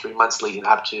acupuncture 3 months leading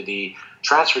up to the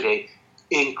transfer date,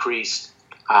 increased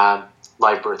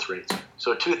live birth rates.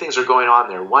 So two things are going on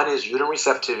there. One is uterine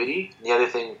receptivity, and the other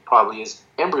thing probably is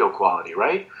embryo quality,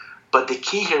 right? But the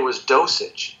key here was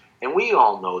dosage. And we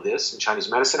all know this in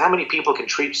Chinese medicine. How many people can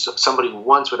treat somebody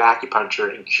once with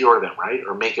acupuncture and cure them, right?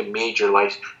 Or make a major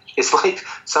life. It's like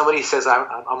somebody says,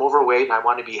 I'm overweight and I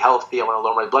want to be healthy. I want to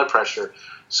lower my blood pressure.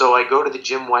 So I go to the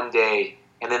gym one day,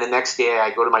 and then the next day I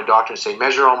go to my doctor and say,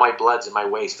 measure all my bloods in my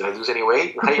waist. Did I lose any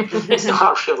weight? Right? It's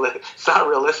not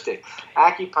realistic.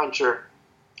 Acupuncture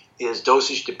is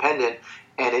dosage dependent,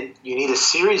 and you need a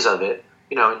series of it.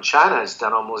 You know, in China, it's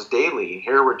done almost daily.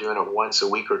 Here, we're doing it once a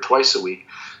week or twice a week.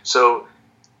 So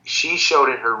she showed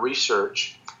in her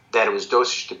research that it was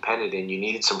dosage dependent, and you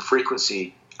needed some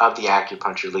frequency of the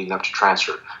acupuncture leading up to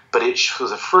transfer. But it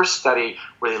was the first study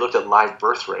where they looked at live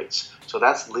birth rates. So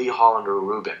that's Lee Hollander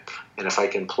Rubin. And if I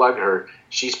can plug her,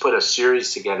 she's put a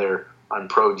series together on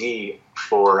ProD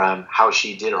for how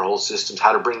she did her whole systems,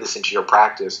 how to bring this into your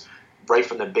practice, right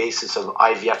from the basis of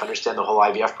IVF, understand the whole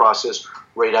IVF process,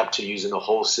 right up to using the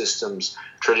whole systems,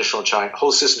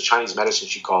 whole system Chinese medicine,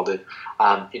 she called it,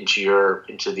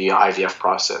 into the IVF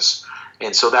process.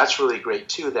 And so that's really great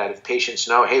too, that if patients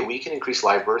know, hey, we can increase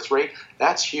live birth rate,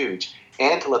 that's huge.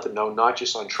 And to let them know, not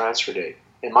just on transfer date.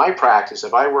 In my practice,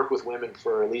 if I work with women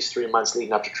for at least 3 months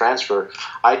leading up to transfer,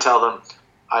 I tell them,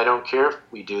 I don't care if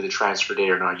we do the transfer date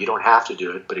or not. You don't have to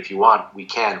do it, but if you want, we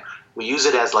can. We use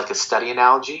it as like a study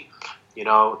analogy. You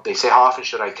know, they say, how often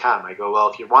should I come? I go,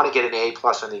 well, if you want to get an A+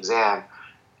 on the exam,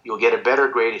 you'll get a better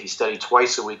grade if you study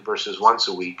twice a week versus once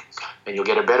a week. And you'll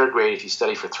get a better grade if you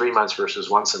study for 3 months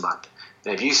versus once a month.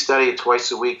 And if you study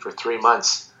twice a week for 3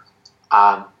 months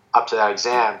up to that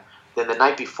exam, then the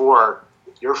night before,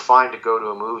 you're fine to go to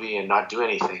a movie and not do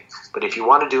anything. But if you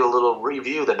want to do a little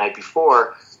review the night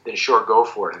before, then sure, go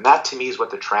for it. And that to me is what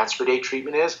the transfer day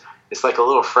treatment is. It's like a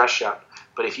little fresh up.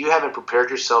 But if you haven't prepared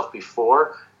yourself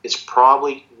before, it's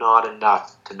probably not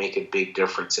enough to make a big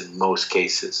difference in most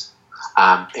cases.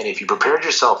 And if you prepared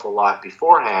yourself a lot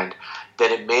beforehand,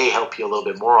 then it may help you a little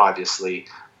bit more, obviously.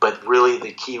 But really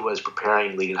the key was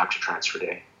preparing leading up to transfer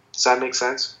day. Does that make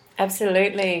sense?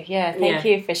 Absolutely, yeah. Thank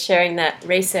you for sharing that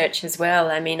research as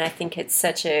well. I mean, I think it's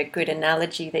such a good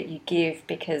analogy that you give,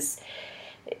 because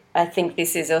I think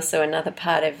this is also another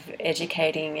part of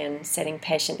educating and setting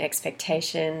patient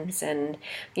expectations, and,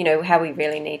 you know, how we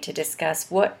really need to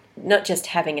discuss not just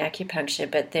having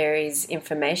acupuncture, but there is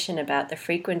information about the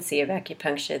frequency of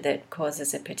acupuncture that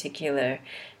causes a particular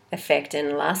effect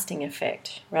and lasting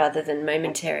effect rather than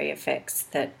momentary effects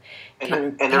that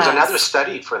can and there's another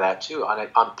study for that too on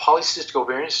polycystic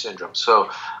ovarian syndrome. So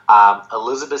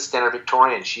Elizabeth Stenner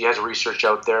Victorian, she has research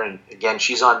out there, and again,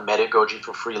 she's on Medagogy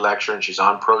for free lecture, and she's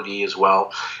on ProD as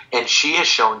well, and she has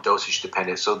shown dosage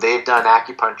dependence. So they've done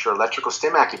acupuncture, electrical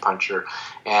stim acupuncture,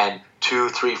 and 2,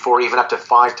 3, 4, even up to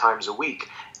 5 times a week,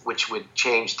 which would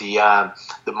change the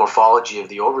morphology of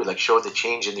the ovary, like show the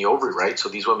change in the ovary, right? So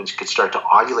these women could start to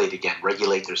ovulate again,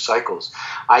 regulate their cycles.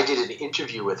 I did an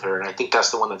interview with her, and I think that's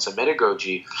the one that's a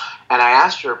Medagogy, and I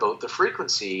asked her about the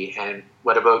frequency and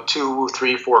what about 2,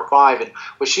 3, 4, 5, and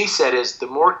what she said is the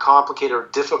more complicated or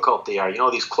difficult they are, you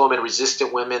know, these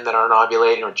Clomid-resistant women that aren't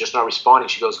ovulating or just not responding,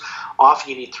 she goes,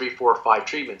 often you need 3, 4, 5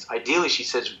 treatments. Ideally, she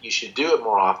says you should do it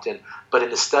more often, but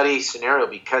in the study scenario,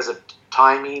 because of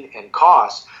timing and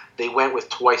cost, they went with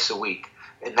twice a week,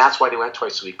 and that's why they went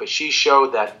twice a week. But she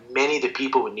showed that many of the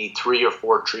people would need 3 or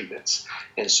 4 treatments.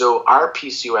 And so our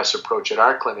PCOS approach at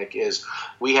our clinic is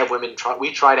we have women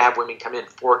we try to have women come in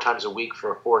 4 times a week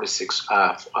for 4 to 6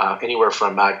 anywhere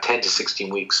from 10 to 16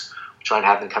 weeks. We try and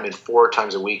have them come in 4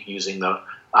 times a week using the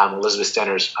Elizabeth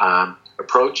Stenner's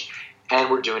approach,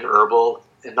 and we're doing herbal.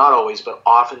 And not always, but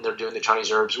often they're doing the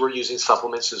Chinese herbs. We're using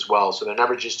supplements as well, so they're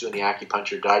never just doing the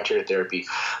acupuncture, dietary therapy.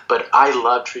 But I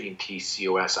love treating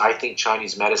PCOS. I think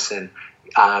Chinese medicine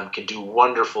can do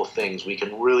wonderful things. We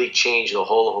can really change the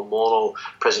whole hormonal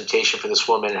presentation for this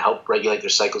woman and help regulate their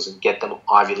cycles and get them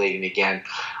ovulating again.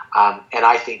 And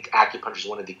I think acupuncture is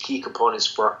one of the key components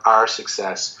for our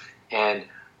success. And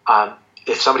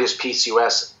if somebody has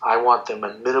PCOS, I want them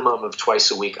a minimum of twice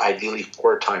a week, ideally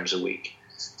 4 times a week.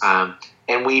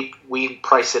 and we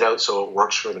price it out so it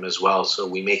works for them as well. So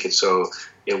we make it so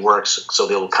it works, so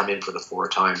they'll come in for the 4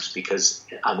 times, because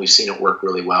we've seen it work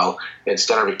really well. And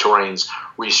Steno Victorian's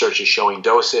research is showing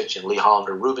dosage, and Lee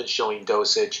Hollander Rubin's showing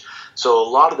dosage. So a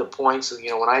lot of the points,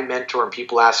 when I mentor and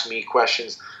people ask me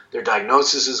questions, their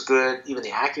diagnosis is good. Even the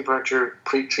acupuncture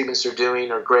treatments they're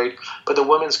doing are great. But the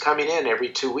woman's coming in every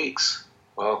 2 weeks.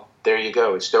 Well, there you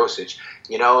go. It's dosage.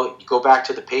 You go back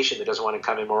to the patient that doesn't want to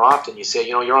come in more often. You say,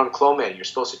 you're on Clomid. You're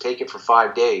supposed to take it for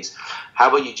 5 days. How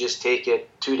about you just take it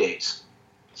 2 days?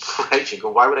 Right? You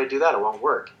go, why would I do that? It won't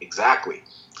work. Exactly.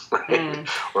 Right?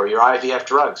 Or your IVF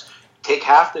drugs. Take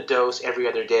half the dose every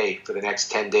other day for the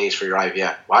next 10 days for your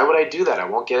IVF. Why would I do that? I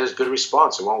won't get as good a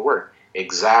response. It won't work.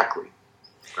 Exactly.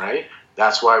 Right?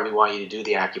 That's why we want you to do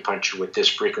the acupuncture with this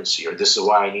frequency, or this is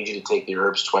why I need you to take the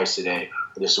herbs twice a day,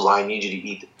 or this is why I need you to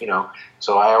eat,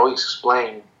 So I always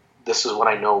explain, this is what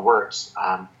I know works.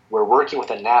 We're working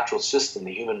with a natural system,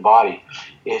 the human body.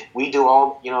 If we do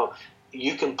all,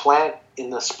 you can plant in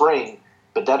the spring,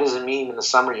 but that doesn't mean in the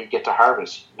summer you get to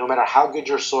harvest. No matter how good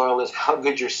your soil is, how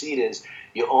good your seed is,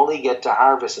 you only get to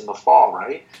harvest in the fall,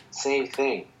 right? Same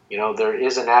thing. There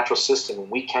is a natural system,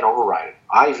 and we can't override it.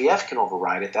 IVF can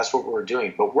override it. That's what we're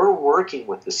doing. But we're working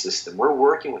with the system. We're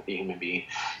working with the human being.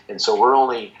 And so we're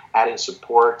only adding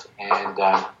support and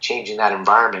changing that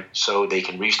environment so they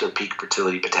can reach their peak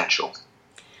fertility potential.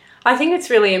 I think it's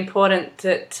really important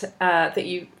that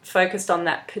you focused on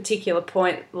that particular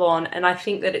point, Lorne, and I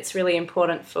think that it's really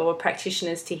important for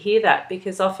practitioners to hear that,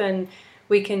 because often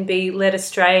we can be led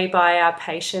astray by our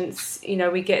patients.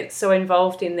 We get so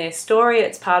involved in their story.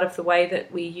 It's part of the way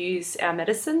that we use our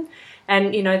medicine.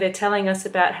 And, they're telling us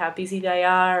about how busy they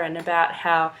are and about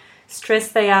how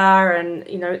stressed they are. And,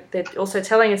 they're also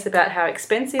telling us about how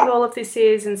expensive all of this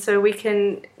is. And so we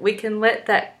can let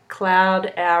that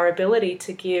cloud our ability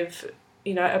to give,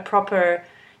 a proper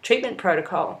treatment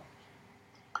protocol.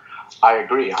 I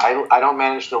agree. I don't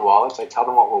manage their wallets. I tell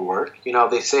them what will work.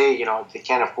 They say, if they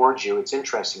can't afford you, it's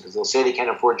interesting because they'll say they can't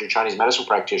afford your Chinese medicine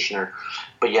practitioner,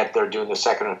 but yet they're doing the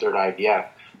second or third IVF.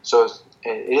 So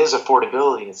it is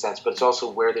affordability in a sense, but it's also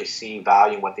where they see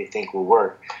value and what they think will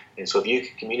work. And so if you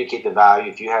can communicate the value,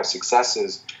 if you have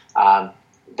successes, then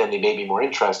they may be more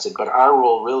interested. But our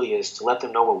role really is to let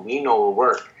them know what we know will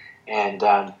work. And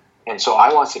so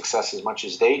I want success as much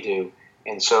as they do.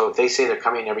 And so if they say they're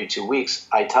coming every 2 weeks,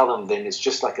 I tell them then it's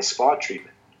just like a spa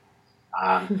treatment.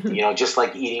 Just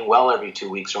like eating well every 2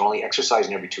 weeks or only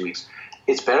exercising every 2 weeks.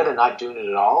 It's better than not doing it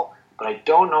at all, but I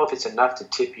don't know if it's enough to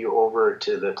tip you over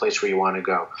to the place where you want to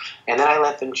go. And then I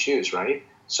let them choose, right?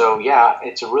 So yeah,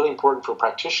 it's really important for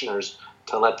practitioners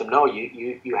to let them know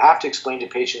you have to explain to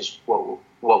patients what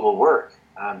will work.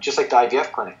 Just like the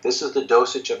IVF clinic, this is the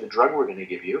dosage of the drug we're going to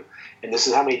give you, and this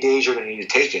is how many days you're going to need to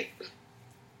take it.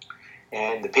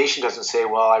 And the patient doesn't say,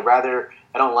 well, I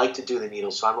don't like to do the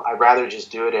needle, so I'd rather just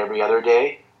do it every other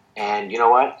day. And you know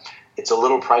what? It's a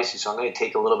little pricey, so I'm going to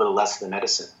take a little bit less of the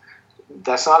medicine.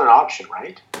 That's not an option,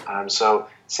 right? So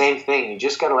same thing. You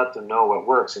just got to let them know what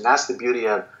works. And that's the beauty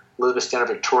of Elizabeth Steno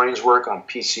Victorian's work on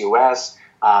PCOS,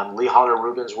 Lee Hollander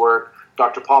Rubin's work,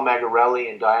 Dr. Paul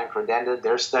Magarelli and Diane Credenda,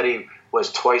 their study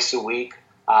was twice a week,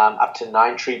 up to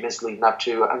 9 treatments leading up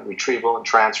to retrieval and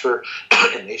transfer.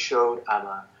 And they showed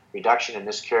reduction in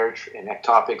miscarriage and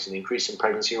ectopics and increase in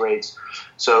pregnancy rates.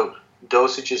 So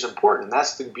dosage is important. And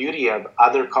that's the beauty of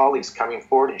other colleagues coming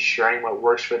forward and sharing what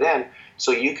works for them,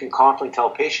 so you can confidently tell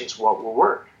patients what will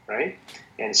work, right?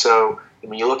 And so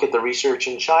when you look at the research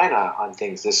in China on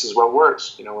things, this is what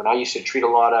works. When I used to treat a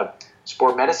lot of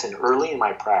sport medicine early in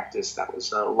my practice, that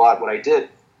was a lot what I did.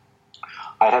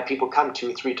 I'd have people come 2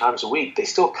 or 3 times a week. They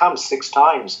still come 6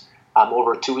 times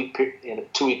over a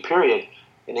 2-week period.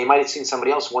 And they might have seen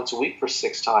somebody else once a week for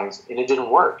 6 times, and it didn't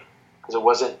work because it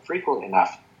wasn't frequent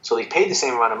enough. So they paid the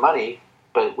same amount of money,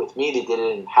 but with me they did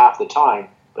it in half the time,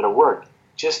 but it worked.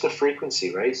 Just the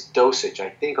frequency, right? It's dosage.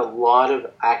 I think a lot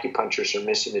of acupuncturists are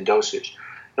missing the dosage.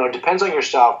 It depends on your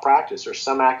style of practice. There's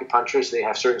some acupuncturists, they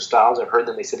have certain styles. I've heard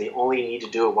them, they said they only need to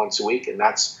do it once a week, and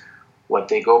that's what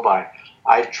they go by.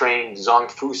 I've trained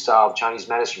Zong Fu style of Chinese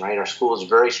medicine, right? Our school is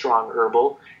very strong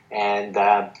herbal. And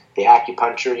the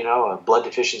acupuncture, blood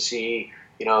deficiency,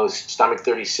 stomach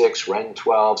 36, Ren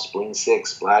 12, spleen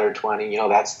 6, bladder 20,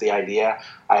 that's the idea.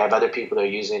 I have other people that are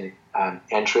using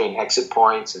entry and exit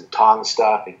points and Tong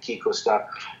stuff and Kiko stuff.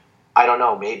 I don't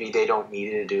know, maybe they don't need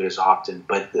to do it as often,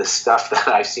 but the stuff that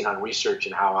I've seen on research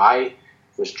and how I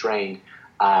was trained,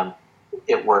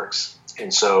 it works.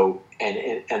 And so,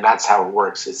 and that's how it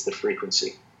works. It's the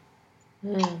frequency.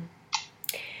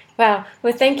 Well, Wow.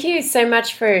 Well, thank you so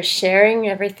much for sharing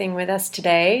everything with us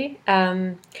today.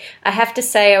 I have to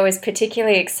say I was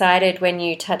particularly excited when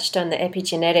you touched on the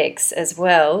epigenetics as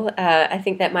well. I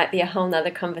think that might be a whole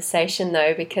nother conversation,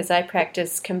 though, because I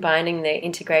practice combining the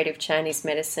integrative Chinese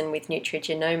medicine with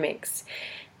nutrigenomics.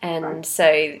 And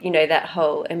so, that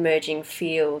whole emerging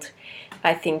field,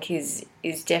 I think, is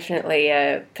definitely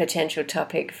a potential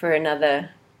topic for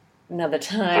another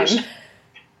time.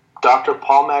 Dr.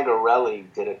 Paul Magarelli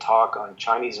did a talk on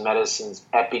Chinese medicine's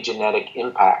epigenetic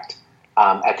impact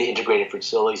at the Integrated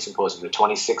Fertility Symposium, the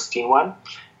 2016 one,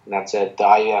 and that's at the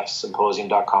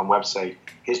IEFsymposium.com website.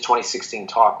 His 2016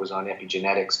 talk was on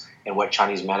epigenetics and what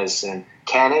Chinese medicine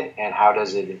can and how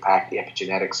does it impact the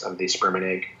epigenetics of the sperm and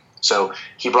egg. So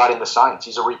he brought in the science.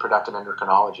 He's a reproductive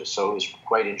endocrinologist, so it was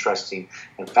quite interesting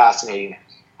and fascinating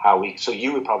so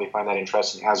you would probably find that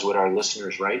interesting, as would our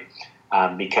listeners, right?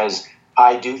 Because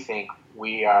I do think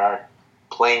we are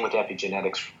playing with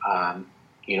epigenetics.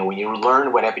 When you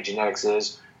learn what epigenetics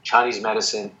is, Chinese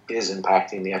medicine is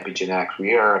impacting the epigenetics.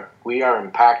 We are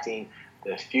impacting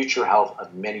the future health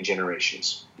of many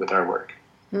generations with our work.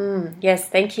 Yes,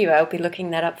 thank you. I'll be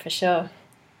looking that up for sure.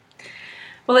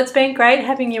 Well, it's been great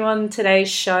having you on today's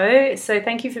show. So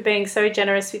thank you for being so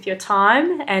generous with your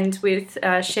time and with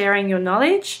sharing your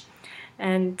knowledge.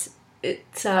 And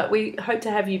we hope to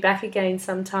have you back again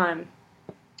sometime.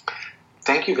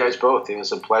 Thank you guys both. It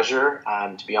was a pleasure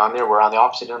to be on there. We're on the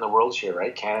opposite end of the world here,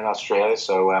 right? Canada and Australia.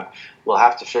 So we'll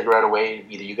have to figure out a way.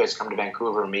 Either you guys come to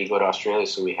Vancouver or me go to Australia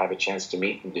so we have a chance to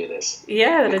meet and do this.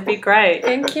 Yeah, that'd be great.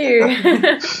 Thank you.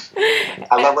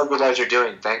 I love what you guys are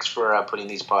doing. Thanks for putting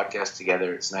these podcasts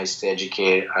together. It's nice to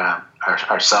educate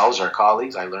ourselves, our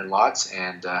colleagues. I learn lots,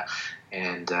 and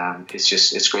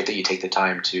it's great that you take the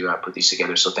time to put these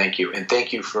together. So thank you. And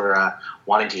thank you for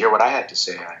wanting to hear what I had to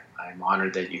say. I'm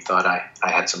honored that you thought I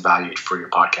had some value for your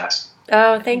podcast.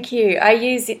 Oh, thank you. I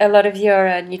use a lot of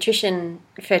your nutrition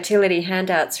fertility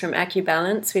handouts from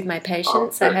AccuBalance with my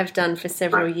patients. I have done for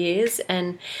several years,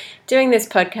 and doing this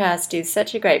podcast is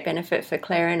such a great benefit for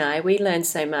Claire and I. We learn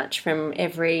so much from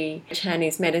every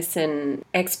Chinese medicine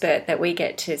expert that we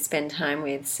get to spend time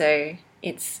with. So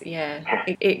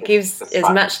it gives as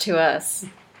much to us.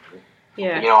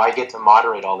 Yeah. I get to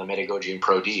moderate all the Metagogy and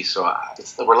Pro D, so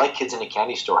we're like kids in a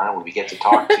candy store, aren't we? We get to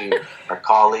talk to our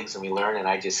colleagues and we learn, and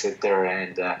I just sit there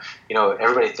and,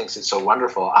 everybody thinks it's so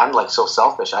wonderful. I'm like so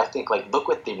selfish. I think look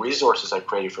what the resources I've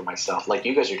created for myself, like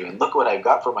you guys are doing. Look what I've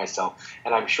got for myself,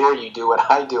 and I'm sure you do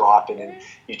what I do often, and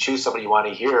you choose somebody you want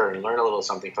to hear and learn a little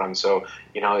something from. So,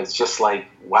 it's just like,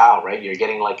 wow, right? You're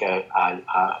getting like a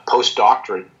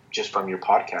postdoctorate just from your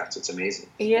podcast. It's amazing.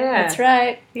 Yeah. That's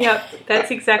right. Yep,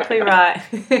 that's exactly right.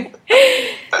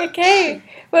 Okay.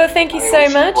 Well, thank you so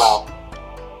much. Well,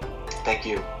 thank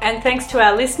you. And thanks to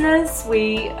our listeners.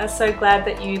 We are so glad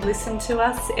that you listen to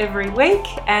us every week,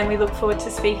 and we look forward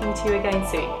to speaking to you again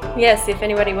soon. Yes, if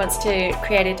anybody wants to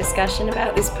create a discussion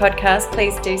about this podcast,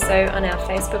 please do so on our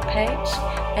Facebook page.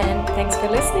 And thanks for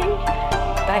listening.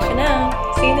 Bye for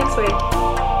now. See you next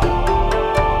week.